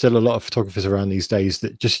still a lot of photographers around these days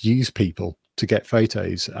that just use people to get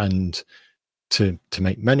photos and to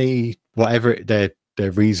make money, whatever their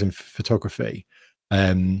reason for photography.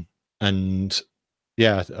 And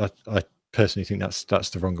yeah, I personally think that's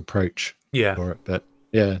the wrong approach for it. But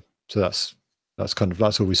yeah, so that's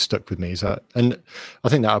always stuck with me. Is that, and I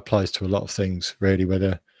think that applies to a lot of things, really,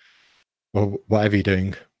 whatever you're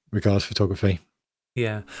doing, regards photography.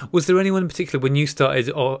 Yeah. Was there anyone in particular when you started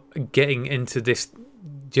or getting into this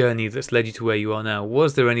journey that's led you to where you are now?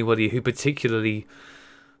 Was there anybody who particularly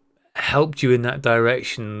helped you in that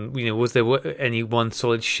direction? Was there any one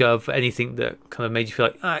solid shove, anything that kind of made you feel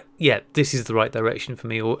like, yeah, this is the right direction for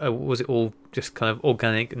me, or was it all just kind of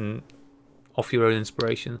organic and off your own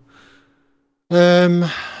inspiration? It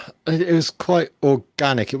was quite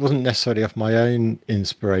organic. It wasn't necessarily off my own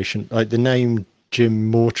inspiration. Like the name Jim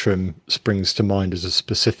Mortram springs to mind as a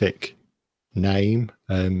specific name.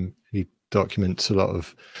 He documents a lot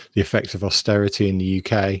of the effects of austerity in the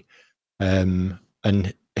UK,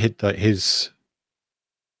 and his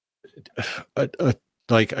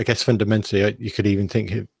like, I guess fundamentally, you could even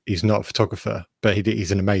think he's not a photographer, but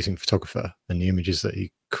he's an amazing photographer, and the images that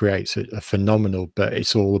he creates are phenomenal. But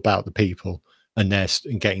it's all about the people and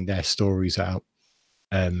getting their stories out.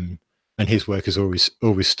 And his work has always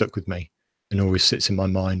stuck with me and always sits in my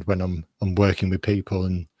mind when I'm working with people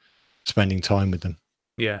and spending time with them.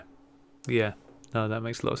 Yeah. No, that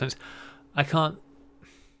makes a lot of sense. I can't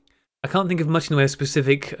think of much in the way of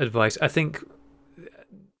specific advice. I think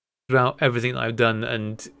throughout everything that I've done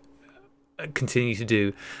and continue to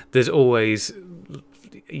do, there's always,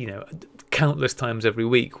 countless times every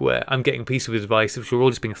week where I'm getting pieces of advice which are all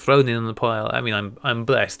just being thrown in on the pile. I mean, I'm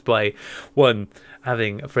blessed by, one,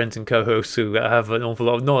 having friends and co-hosts who have an awful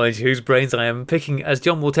lot of knowledge, whose brains I am picking, as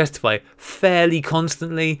John will testify, fairly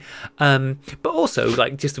constantly. But also,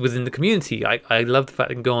 like, just within the community, I love the fact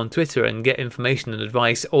that I can go on Twitter and get information and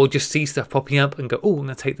advice, or just see stuff popping up and go, oh, I'm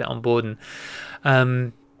going to take that on board.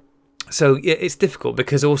 And so yeah, it's difficult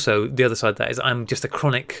because also the other side of that is I'm just a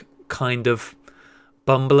chronic kind of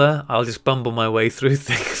bumbler. I'll just bumble my way through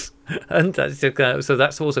things, and that's just, so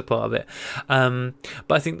that's also part of it.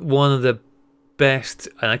 But I think one of the best,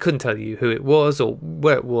 and I couldn't tell you who it was or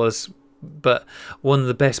where it was, but one of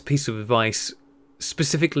the best pieces of advice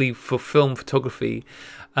specifically for film photography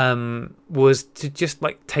was to just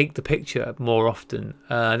like take the picture more often.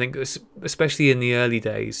 I think especially in the early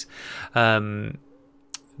days, there's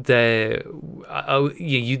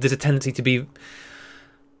a tendency to be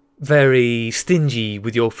very stingy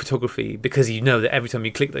with your photography because you know that every time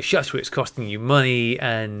you click the shutter it's costing you money,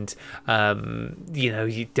 and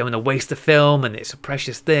you don't want to waste the film, and it's a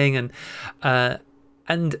precious thing, and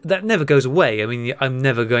that never goes away. I mean, I'm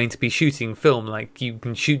never going to be shooting film like you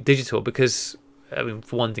can shoot digital because, I mean,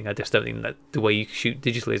 for one thing, I just don't think that the way you shoot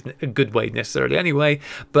digital is a good way necessarily anyway,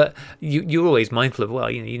 but you're always mindful of,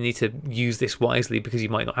 well, you need to use this wisely because you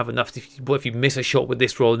might not have enough. What if you miss a shot with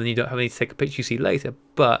this roll and then you don't have any to take a picture you see later?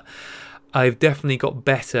 But I've definitely got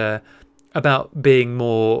better about being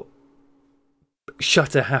more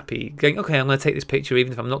shutter happy, going, okay, I'm going to take this picture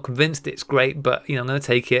even if I'm not convinced it's great, but I'm going to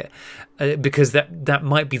take it because that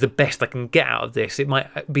might be the best I can get out of this. It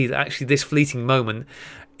might be that actually this fleeting moment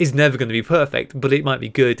is never going to be perfect, but it might be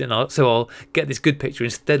good, and I'll get this good picture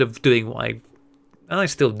instead of doing and I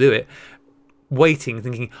still do it, waiting,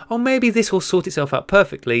 thinking, oh, maybe this will sort itself out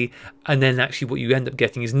perfectly, and then actually what you end up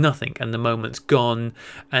getting is nothing, and the moment's gone,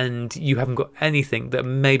 and you haven't got anything that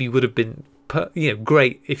maybe would have been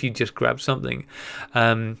great if you just grabbed something.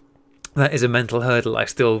 That is a mental hurdle I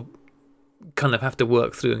still kind of have to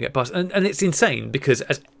work through and get past, and it's insane because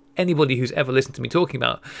as anybody who's ever listened to me talking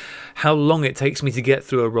about how long it takes me to get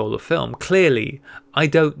through a roll of film, clearly I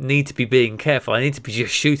don't need to be being careful. I need to be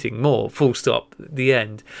just shooting more, full stop, the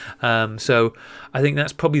end. So I think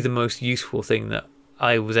that's probably the most useful thing that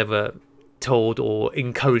I was ever told or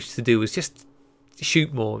encouraged to do, was just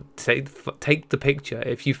shoot more, take the picture.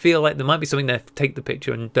 If you feel like there might be something there, take the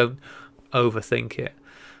picture and don't overthink it.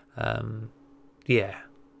 Yeah,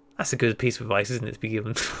 that's a good piece of advice, isn't it, to be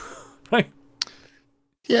given? Right?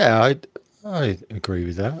 Yeah, I agree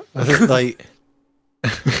with that. I think like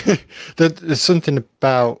there's something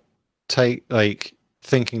about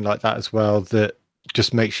thinking like that as well that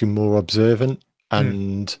just makes you more observant,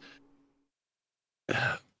 and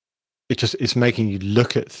it's making you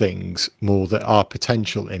look at things more that are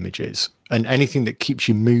potential images, and anything that keeps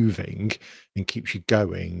you moving and keeps you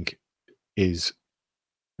going is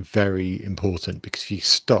very important, because if you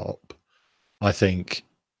stop, I think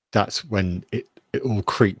that's when it all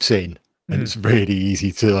creeps in, and it's really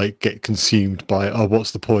easy to like get consumed by, oh,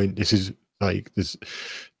 what's the point? This is like this.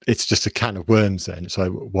 It's just a can of worms then. So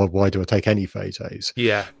why do I take any photos?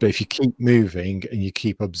 Yeah. But if you keep moving and you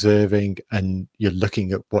keep observing and you're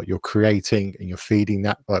looking at what you're creating and you're feeding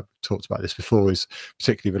that, like we talked about this before, is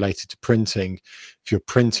particularly related to printing. If you're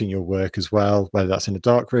printing your work as well, whether that's in a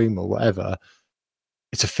darkroom or whatever,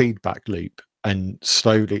 it's a feedback loop, and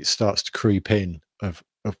slowly it starts to creep in of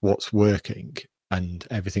what's working, and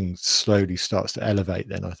everything slowly starts to elevate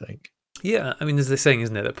then, I think. Yeah, I mean, there's this saying,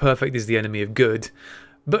 isn't there, that perfect is the enemy of good.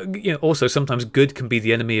 But also sometimes good can be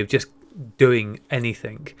the enemy of just doing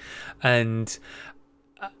anything, and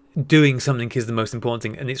doing something is the most important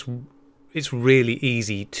thing. And it's really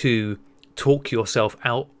easy to talk yourself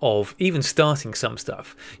out of even starting some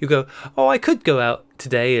stuff. You go, oh, I could go out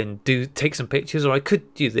today and take some pictures, or I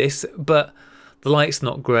could do this, but the light's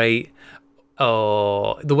not great,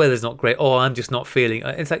 or the weather's not great, or I'm just not feeling.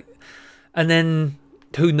 It's like, and then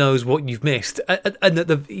who knows what you've missed. And at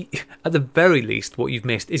the very least, what you've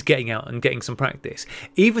missed is getting out and getting some practice.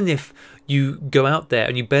 Even if you go out there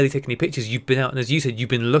and you barely take any pictures, you've been out, and as you said, you've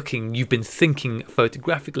been looking, you've been thinking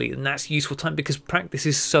photographically, and that's useful time, because practice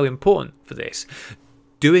is so important for this.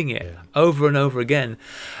 Doing it over and over again.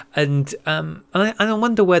 And I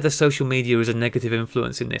wonder whether social media is a negative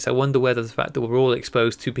influence in this. I wonder whether the fact that we're all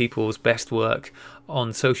exposed to people's best work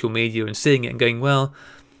on social media and seeing it and going, well,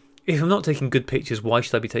 if I'm not taking good pictures, why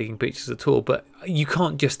should I be taking pictures at all? But you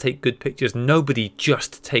can't just take good pictures. Nobody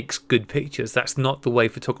just takes good pictures. That's not the way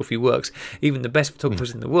photography works. Even the best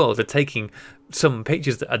photographers in the world are taking some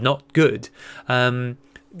pictures that are not good.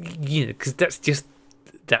 Because that's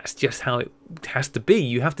just how it has to be.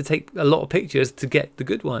 You have to take a lot of pictures to get the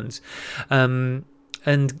good ones. And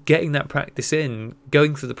getting that practice in,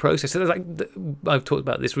 going through the process. So like, I've talked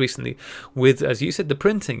about this recently with, as you said, the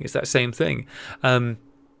printing. It's that same thing.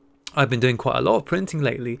 I've been doing quite a lot of printing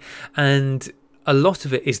lately, and a lot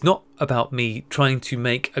of it is not about me trying to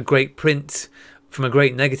make a great print from a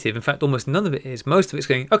great negative. In fact, almost none of it is. Most of it's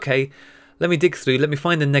going, okay, let me dig through, let me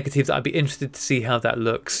find a negative that I'd be interested to see how that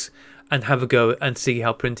looks, and have a go and see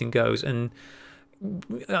how printing goes. And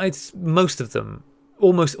it's most of them,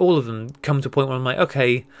 almost all of them, come to a point where I'm like,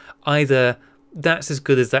 okay, either that's as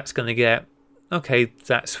good as that's going to get, okay,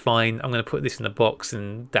 that's fine, I'm going to put this in a box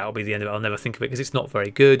and that'll be the end of it, I'll never think of it because it's not very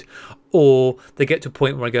good. Or they get to a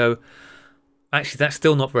point where I go, actually that's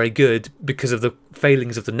still not very good because of the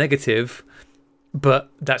failings of the negative, but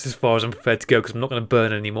that's as far as I'm prepared to go because I'm not going to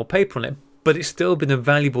burn any more paper on it. But it's still been a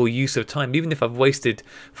valuable use of time, even if I've wasted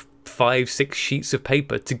 5-6 sheets of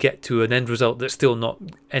paper to get to an end result that's still not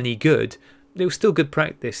any good. It was still good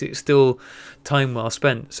practice. It's still time well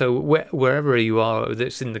spent. So wherever you are, whether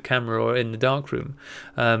it's in the camera or in the darkroom,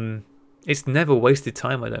 it's never wasted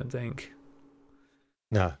time, I don't think.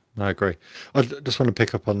 No, I agree. I just want to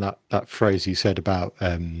pick up on that phrase you said about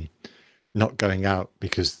not going out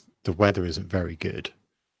because the weather isn't very good,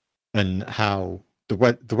 and how the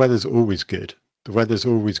weather's always good. The weather's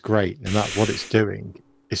always great, no matter what it's doing.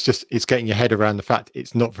 It's getting your head around the fact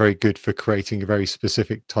it's not very good for creating a very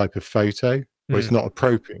specific type of photo, or it's not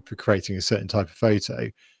appropriate for creating a certain type of photo.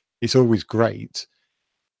 It's always great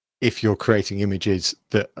if you're creating images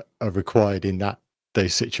that are required in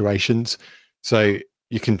those situations. So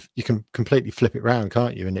you can completely flip it around,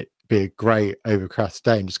 can't you? And it be a grey overcast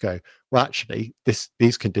day and just go, well, actually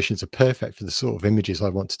these conditions are perfect for the sort of images I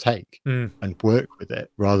want to take, and work with it,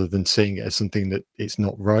 rather than seeing it as something that it's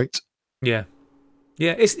not right. Yeah,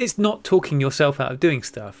 it's not talking yourself out of doing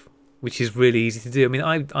stuff, which is really easy to do. I mean,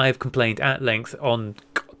 I've complained at length on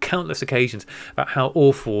countless occasions about how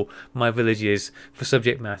awful my village is for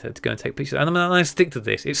subject matter to go and take pictures. And I stick to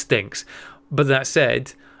this. It stinks. But that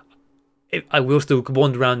said, I will still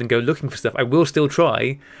wander around and go looking for stuff. I will still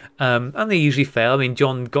try, and they usually fail. I mean,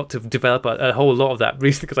 John got to develop a whole lot of that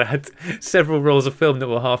recently because I had several rolls of film that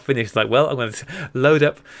were half finished. Like, well, I'm going to load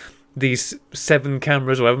up these 7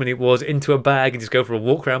 cameras or however many it was into a bag and just go for a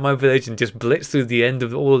walk around my village and just blitz through the end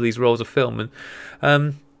of all of these rolls of film.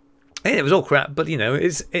 And it was all crap, but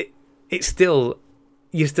it's still,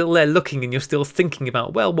 you're still there looking and you're still thinking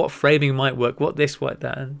about, well, what framing might work, what this, what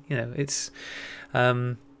that, and it's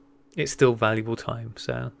still valuable time.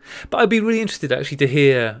 So, but I'd be really interested actually to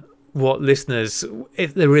hear what listeners,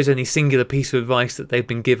 if there is any singular piece of advice that they've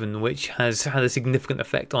been given which has had a significant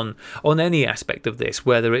effect on any aspect of this,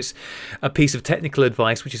 whether it's a piece of technical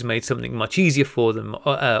advice which has made something much easier for them,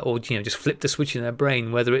 or just flipped a switch in their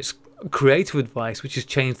brain, whether it's creative advice which has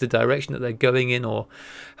changed the direction that they're going in or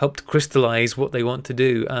helped crystallize what they want to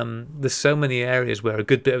do. There's so many areas where a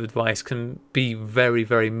good bit of advice can be very,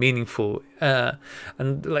 very meaningful,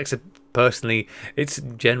 and like I said, personally, it's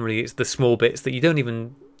the small bits that you don't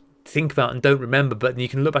even think about and don't remember, but you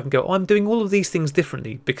can look back and go, oh, I'm doing all of these things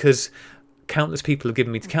differently because countless people have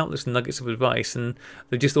given me countless nuggets of advice, and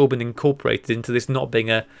they've just all been incorporated into this not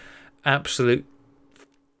being a absolute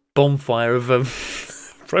bonfire of a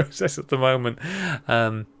process at the moment.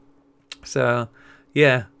 So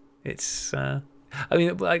yeah, it's I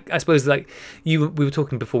mean, I suppose we were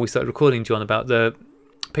talking before we started recording, John, about the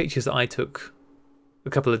pictures that I took a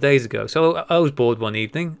couple of days ago. So I was bored one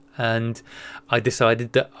evening and I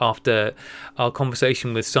decided that after our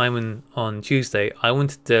conversation with Simon on Tuesday, I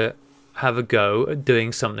wanted to have a go at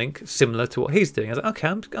doing something similar to what he's doing. I was like, okay,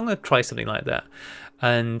 I'm going to try something like that.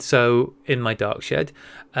 And so in my dark shed,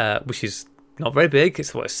 which is not very big,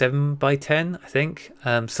 it's 7 by 10, I think,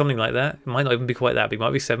 something like that. It might not even be quite that big, it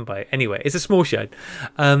might be 7 by 8. Anyway, it's a small shed.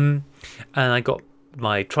 And I got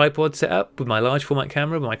my tripod set up with my large format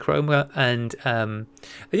camera, with my chroma, and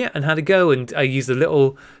had a go. And I used a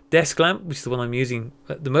little desk lamp, which is the one I'm using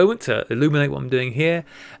at the moment, to illuminate what I'm doing here.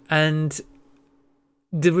 And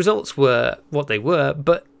the results were what they were,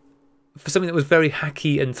 but for something that was very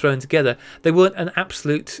hacky and thrown together, they weren't an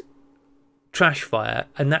absolute trash fire.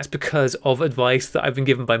 And that's because of advice that I've been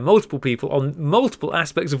given by multiple people on multiple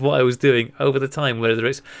aspects of what I was doing over the time, whether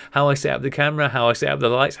it's how I set up the camera, how I set up the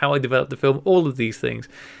lights, how I developed the film, all of these things.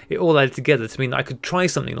 It all added together to mean that I could try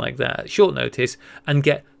something like that at short notice and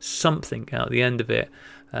get something out at the end of it.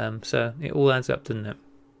 So it all adds up, doesn't it?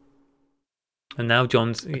 And now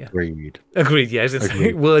John's agreed. Yes,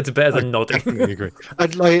 words are better than nodding. Definitely agree.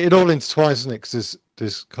 And it all intertwines, isn't it? Because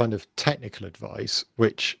there's kind of technical advice,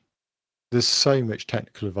 which there's so much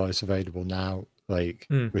technical advice available now. We're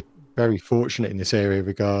very fortunate in this area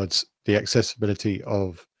regards the accessibility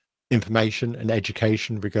of information and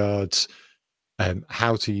education regards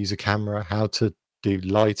how to use a camera, how to do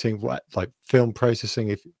lighting, like film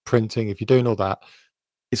processing, printing. If you're doing all that,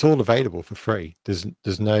 it's all available for free. There's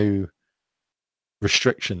no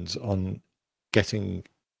restrictions on getting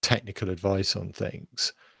technical advice on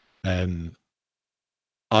things.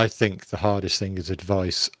 I think the hardest thing is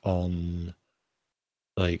advice on,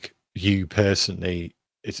 like, you personally.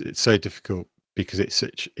 It's so difficult because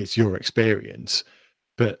it's your experience,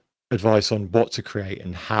 but advice on what to create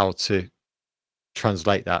and how to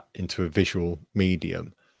translate that into a visual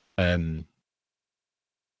medium.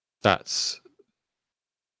 That's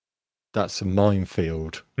a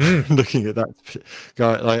minefield. Looking at that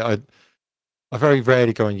guy, I very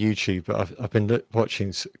rarely go on YouTube, but I've been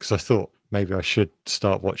watching, because I thought maybe I should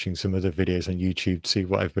start watching some other videos on YouTube to see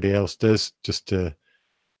what everybody else does, I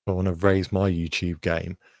want to raise my YouTube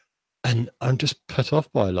game. And I'm just put off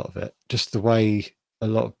by a lot of it, just the way a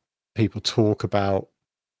lot of people talk about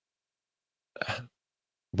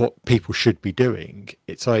what people should be doing.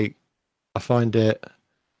 It's like, I find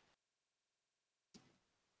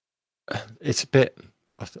it's a bit,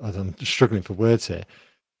 I'm struggling for words here.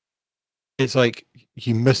 It's like,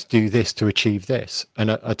 you must do this to achieve this, and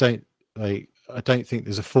I don't think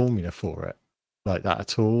there's a formula for it like that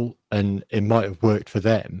at all. And it might have worked for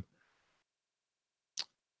them,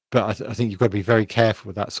 but I think you've got to be very careful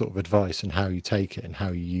with that sort of advice and how you take it and how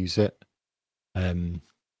you use it.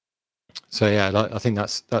 So yeah, I think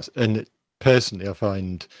that's and personally, I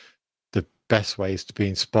find the best way is to be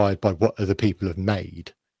inspired by what other people have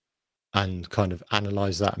made and kind of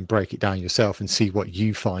analyze that and break it down yourself and see what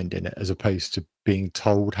you find in it, as opposed to being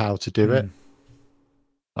told how to do it.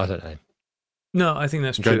 I don't know. No, I think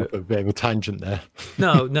that's I'm true. going up a bit of a tangent there.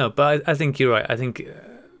 No, but I think you're right. I think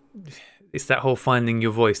it's that whole finding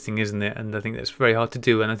your voice thing, isn't it? And I think that's very hard to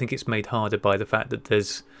do. And I think it's made harder by the fact that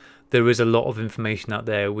there is a lot of information out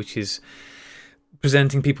there which is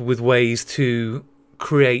presenting people with ways to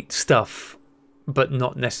create stuff, but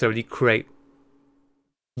not necessarily create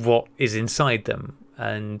what is inside them.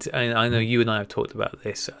 And I know you and I have talked about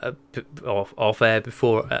this off air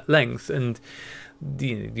before at length, and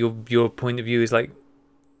your point of view is like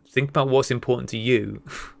think about what's important to you,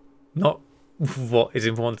 not what is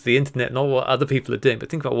important to the internet, not what other people are doing, but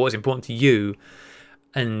think about what's important to you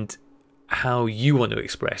and how you want to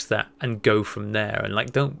express that, and go from there. And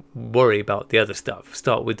like, don't worry about the other stuff.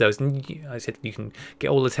 Start with those. And I said you can get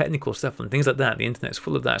all the technical stuff and things like that. The internet's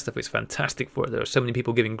full of that stuff. It's fantastic for it. There are so many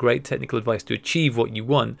people giving great technical advice to achieve what you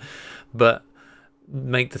want, but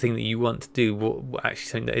make the thing that you want to do what actually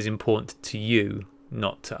something that is important to you,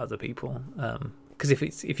 not to other people. Because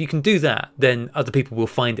if you can do that, then other people will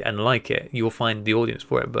find it and like it. You'll find the audience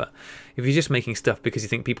for it. But if you're just making stuff because you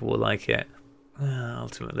think people will like it,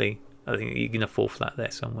 ultimately, I think you're going to fall flat there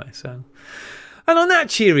somewhere. So, and on that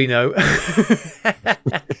cheery note,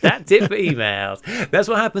 that's it for emails. That's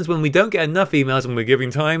what happens when we don't get enough emails and we're giving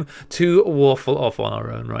time to waffle off on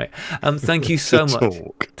our own, right? Thank you so much.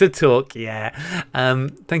 To talk, yeah.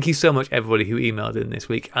 Thank you so much, everybody who emailed in this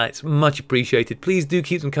week. It's much appreciated. Please do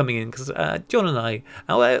keep them coming in, because John and I,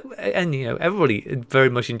 and everybody very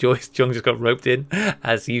much enjoys. John just got roped in,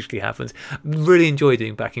 as usually happens. Really enjoy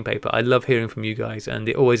doing backing paper. I love hearing from you guys, and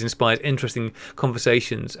it always inspires interesting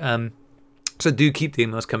conversations. So do keep the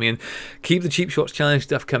emails coming in. Keep the Cheap Shots Challenge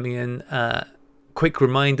stuff coming in. Quick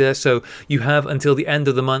reminder, so you have until the end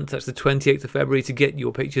of the month, that's the 28th of February, to get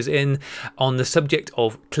your pictures in. On the subject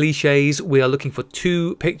of cliches, we are looking for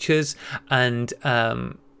 2 pictures, and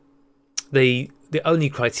the only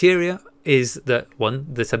criteria is that, one,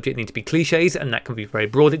 the subject needs to be cliches, and that can be very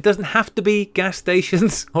broad. It doesn't have to be gas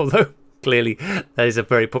stations, although clearly that is a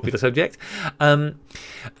very popular subject.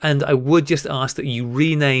 And I would just ask that you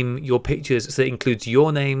rename your pictures so it includes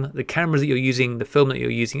your name, the camera that you're using, the film that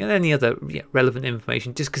you're using, and any other relevant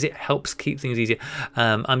information, just because it helps keep things easier.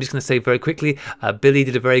 I'm just going to say very quickly, Billy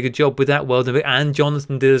did a very good job with that. Well done. And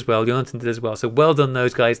Jonathan did as well. So well done,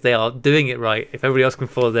 those guys. They are doing it right. If everybody else can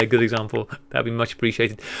follow their good example, that would be much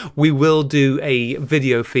appreciated. We will do a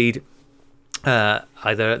video feed.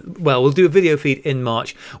 We'll do a video feed in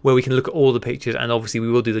March where we can look at all the pictures, and obviously we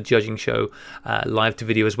will do the judging show live to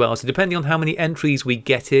video as well. So depending on how many entries we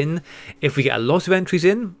get in, if we get a lot of entries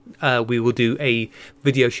in, we will do a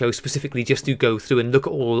video show specifically just to go through and look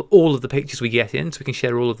at all of the pictures we get in, so we can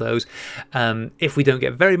share all of those. If we don't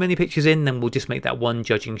get very many pictures in, then we'll just make that one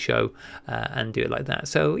judging show and do it like that.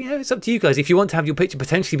 So it's up to you guys. If you want to have your picture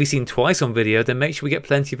potentially be seen twice on video, then make sure we get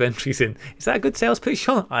plenty of entries in. Is that a good sales pitch,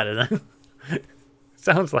 Sean? I don't know.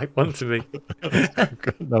 Sounds like one to me. I've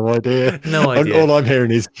got no idea. No idea. All I'm hearing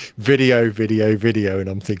is video, and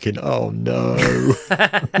I'm thinking, oh no.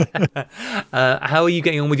 How are you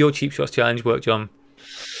getting on with your Cheap Shots Challenge work, John?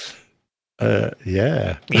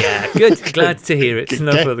 Yeah. Yeah, good. Glad to hear it.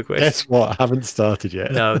 No further questions. Guess what? I haven't started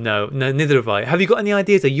yet. No, neither have I. Have you got any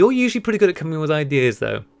ideas, though? You're usually pretty good at coming up with ideas,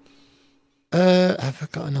 though. Have I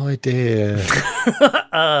got an idea?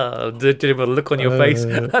 Did you have a look on your face?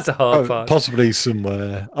 That's a hard part. Possibly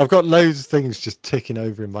somewhere. I've got loads of things just ticking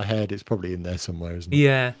over in my head. It's probably in there somewhere, isn't it?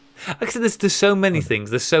 Yeah. Like I said, there's so many things.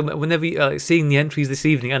 There's so whenever you seeing the entries this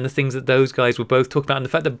evening and the things that those guys were both talking about, and the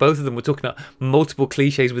fact that both of them were talking about multiple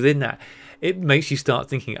cliches within that, it makes you start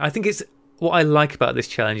thinking. I think it's what I like about this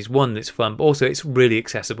challenge is, one, it's fun, but also it's really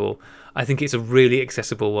accessible. I think it's a really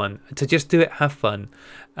accessible one to just do it, have fun.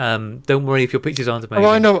 Don't worry if your pictures aren't amazing. Oh,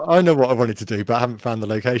 I know what I wanted to do, but I haven't found the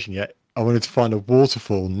location yet. I wanted to find a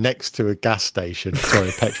waterfall next to a gas station, sorry,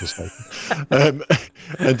 a petrol station,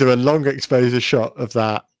 and do a long exposure shot of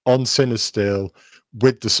that on Cinestill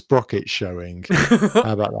with the sprocket showing.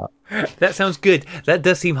 How about that? That sounds good. That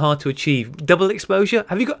does seem hard to achieve. Double exposure.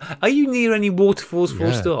 Are you near any waterfalls?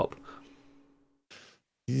 Full stop.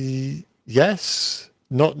 Yes.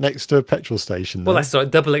 Not next to a petrol station. Well, that's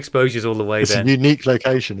right. Double exposures all the way. It's then. a unique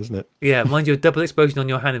location, isn't it? Yeah, mind you, a double exposure on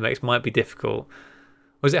your Hanimex might be difficult.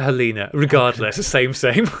 Was it Helena? Regardless, same.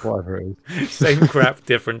 Whatever it is. Same crap,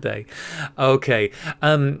 different day. Okay.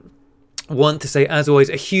 Want to say, as always,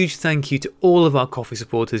 a huge thank you to all of our coffee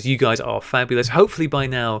supporters. You guys are fabulous. Hopefully by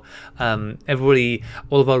now, everybody,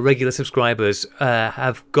 all of our regular subscribers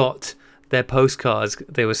have got their postcards.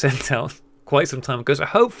 They were sent out quite some time ago, so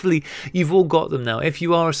hopefully you've all got them now. If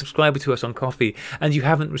you are a subscriber to us on Coffee and you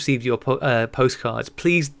haven't received your postcards,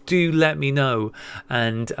 please do let me know,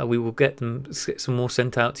 and we will get some more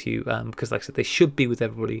sent out to you, because like I said, they should be with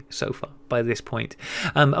everybody so far by this point.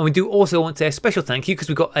 And we do also want to say a special thank you, because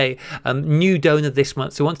we've got a new donor this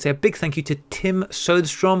month, so I want to say a big thank you to Tim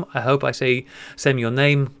Soderstrom. I hope I say your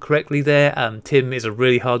name correctly there. Tim is a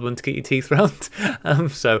really hard one to get your teeth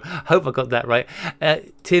around, so hope I got that right.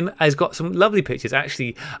 Tim has got some lovely pictures.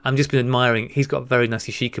 Actually, I've just been admiring. He's got a very nice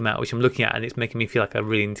Ishika mat, which I'm looking at, and it's making me feel like I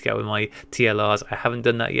really need to get with my TLRs. I haven't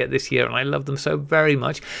done that yet this year, and I love them so very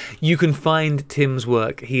much. You can find Tim's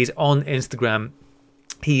work. He is on Instagram.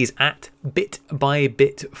 He is at Bit by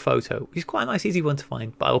Bit Photo. He's quite a nice, easy one to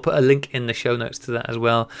find, but I'll put a link in the show notes to that as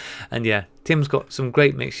well. And yeah, Tim's got some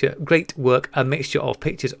great work, a mixture of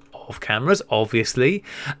pictures of cameras, obviously,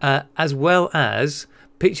 as well as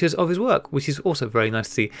pictures of his work, which is also very nice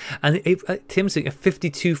to see. And Tim's doing a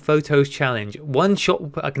 52 photos challenge. One shot,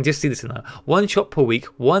 I can just see this in there. One shot per week,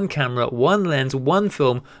 one camera, one lens, one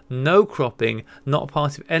film, no cropping, not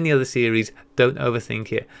part of any other series. Don't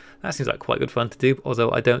overthink it. That seems like quite good fun to do,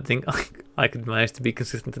 although I don't think I could manage to be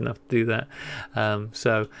consistent enough to do that.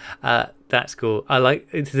 So that's cool. I like,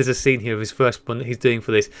 there's a scene here of his first one that he's doing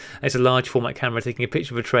for this. It's a large format camera taking a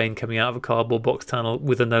picture of a train coming out of a cardboard box tunnel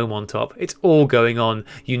with a gnome on top. It's all going on.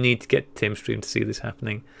 You need to get Tim's stream to see this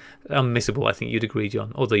happening. Unmissable, I think you'd agree,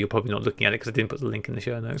 John, although you're probably not looking at it because I didn't put the link in the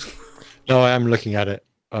show notes. No, I am looking at it.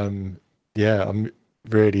 Yeah, I'm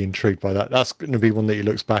really intrigued by that. That's going to be one that he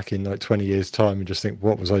looks back in like 20 years time and just think,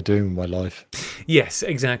 what was I doing with my life? Yes,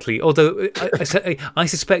 exactly. Although I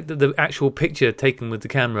suspect that the actual picture taken with the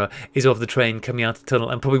camera is of the train coming out of the tunnel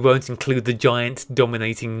and probably won't include the giant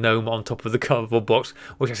dominating gnome on top of the cardboard box,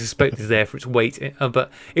 which I suspect is there for its weight. But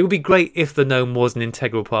it would be great if the gnome was an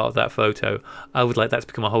integral part of that photo. I would like that to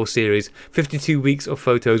become a whole series. 52 weeks of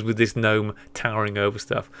photos with this gnome towering over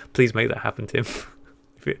stuff. Please make that happen, Tim.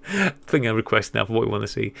 Putting a request now for what we want to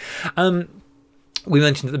see. We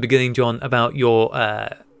mentioned at the beginning, John, about your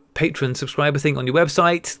Patreon subscriber thing on your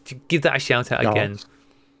website. Give that a shout out again.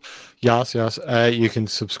 Yes. You can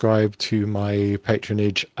subscribe to my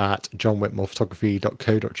patronage at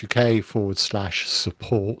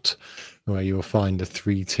johnwhitmorephotography.co.uk/support, where you'll find the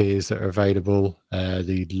 3 tiers that are available.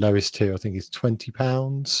 The lowest tier, I think, is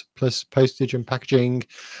 £20 plus postage and packaging,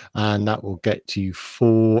 and that will get you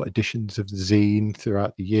 4 editions of the zine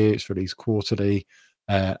throughout the year. It's released quarterly,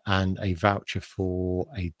 and a voucher for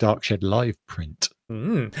a Darkshed live print.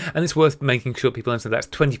 And it's worth making sure people understand that's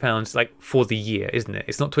 £20 like for the year, isn't it?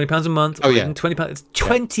 It's not £20 a month. Oh yeah, £20. It's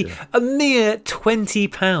 20, a mere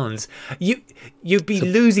 £20. You'd be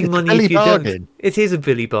losing money if you don't. It is a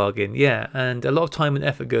Billy bargain, yeah. And a lot of time and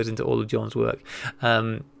effort goes into all of John's work.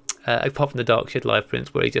 Apart from the Darkshed live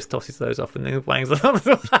prints, where he just tosses those off and then wangs them off.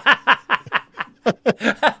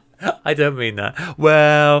 I don't mean that.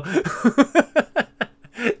 Well.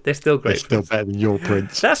 They're still great. They're still better than your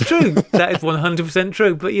prints. That's true. That is 100%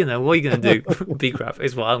 true. But what are you going to do? Be crap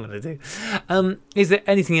is what I'm going to do. Is there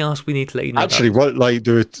anything else we need to let you know? Actually,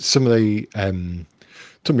 there were some of the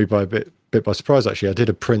took me by a bit by surprise. Actually, I did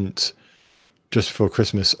a print just for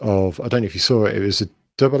Christmas of, I don't know if you saw it. It was a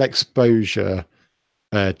double exposure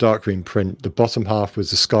dark green print. The bottom half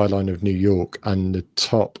was the skyline of New York, and the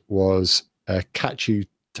top was Kachu.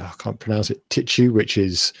 I can't pronounce it. Tichu, which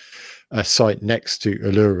is a site next to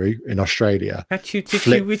Uluru in Australia.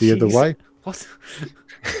 Flipped the other way. What?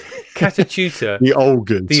 Catachuta. The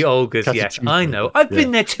Olgas. The Olgas, yes. I know. I've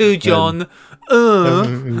been there too, John.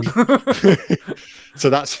 So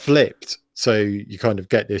that's flipped. So you kind of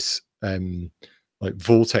get this like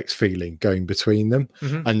vortex feeling going between them.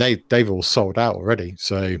 Mm-hmm. And they've all sold out already.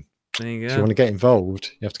 So there you go. If you want to get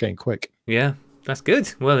involved, you have to get in quick. Yeah, that's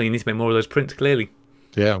good. Well, you need to make more of those prints, clearly.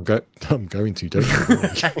 Yeah, I'm going to, don't you?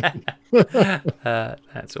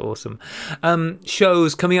 That's awesome.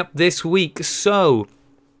 Shows coming up this week. So,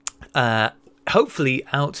 hopefully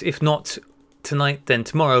out, if not tonight, then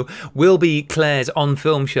tomorrow, will be Claire's On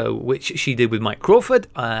Film show, which she did with Mike Crawford.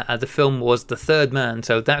 The film was The Third Man,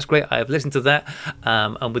 so that's great. I have listened to that,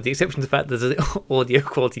 and with the exception of the fact that the audio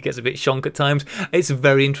quality gets a bit shonk at times, it's a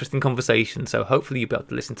very interesting conversation, so hopefully you'll be able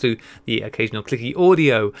to listen through the occasional clicky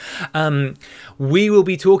audio. We will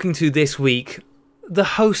be talking to this week the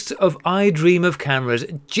hosts of I Dream of Cameras,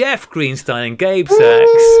 Jeff Greenstein and Gabe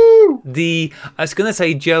Sachs. I was going to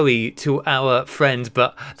say Joey to our friends,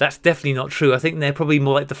 but that's definitely not true. I think they're probably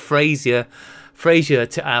more like the Frasier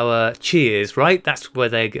to our Cheers, right? That's where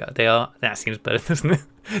they are. That seems better, doesn't it?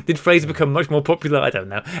 Did Frasier become much more popular? I don't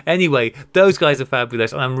know. Anyway, those guys are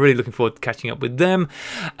fabulous, and I'm really looking forward to catching up with them.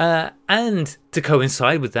 And to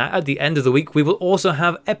coincide with that, at the end of the week, we will also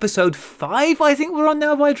have episode 5, I think we're on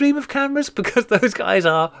now, of I Dream of Cameras, because those guys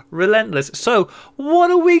are relentless. So,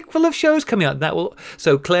 what a week full of shows coming out.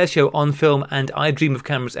 So Claire's show On Film and I Dream of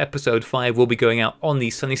Cameras episode 5 will be going out on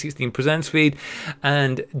the Sunny 16 Presents feed,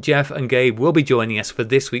 and Jeff and Gabe will be joining us for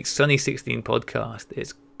this week's Sunny 16 podcast.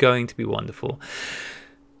 It's going to be wonderful.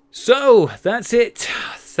 So, that's it.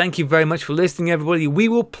 Thank you very much for listening, everybody. We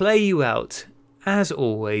will play you out, as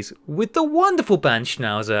always, with the wonderful band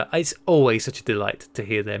Schnauzer. It's always such a delight to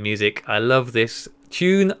hear their music. I love this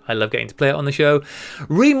tune. I love getting to play it on the show.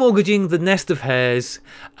 Remortgaging the Nest of Hairs.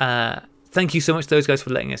 Thank you so much to those guys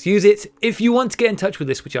for letting us use it. If you want to get in touch with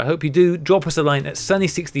us, which I hope you do, drop us a line at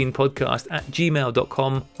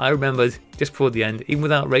sunny16podcast@gmail.com. I remembered just before the end, even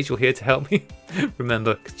without Rachel here to help me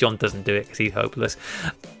remember, because John doesn't do it because he's hopeless.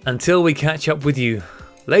 Until we catch up with you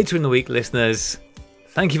later in the week, listeners,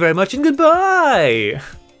 thank you very much and goodbye.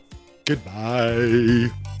 Goodbye.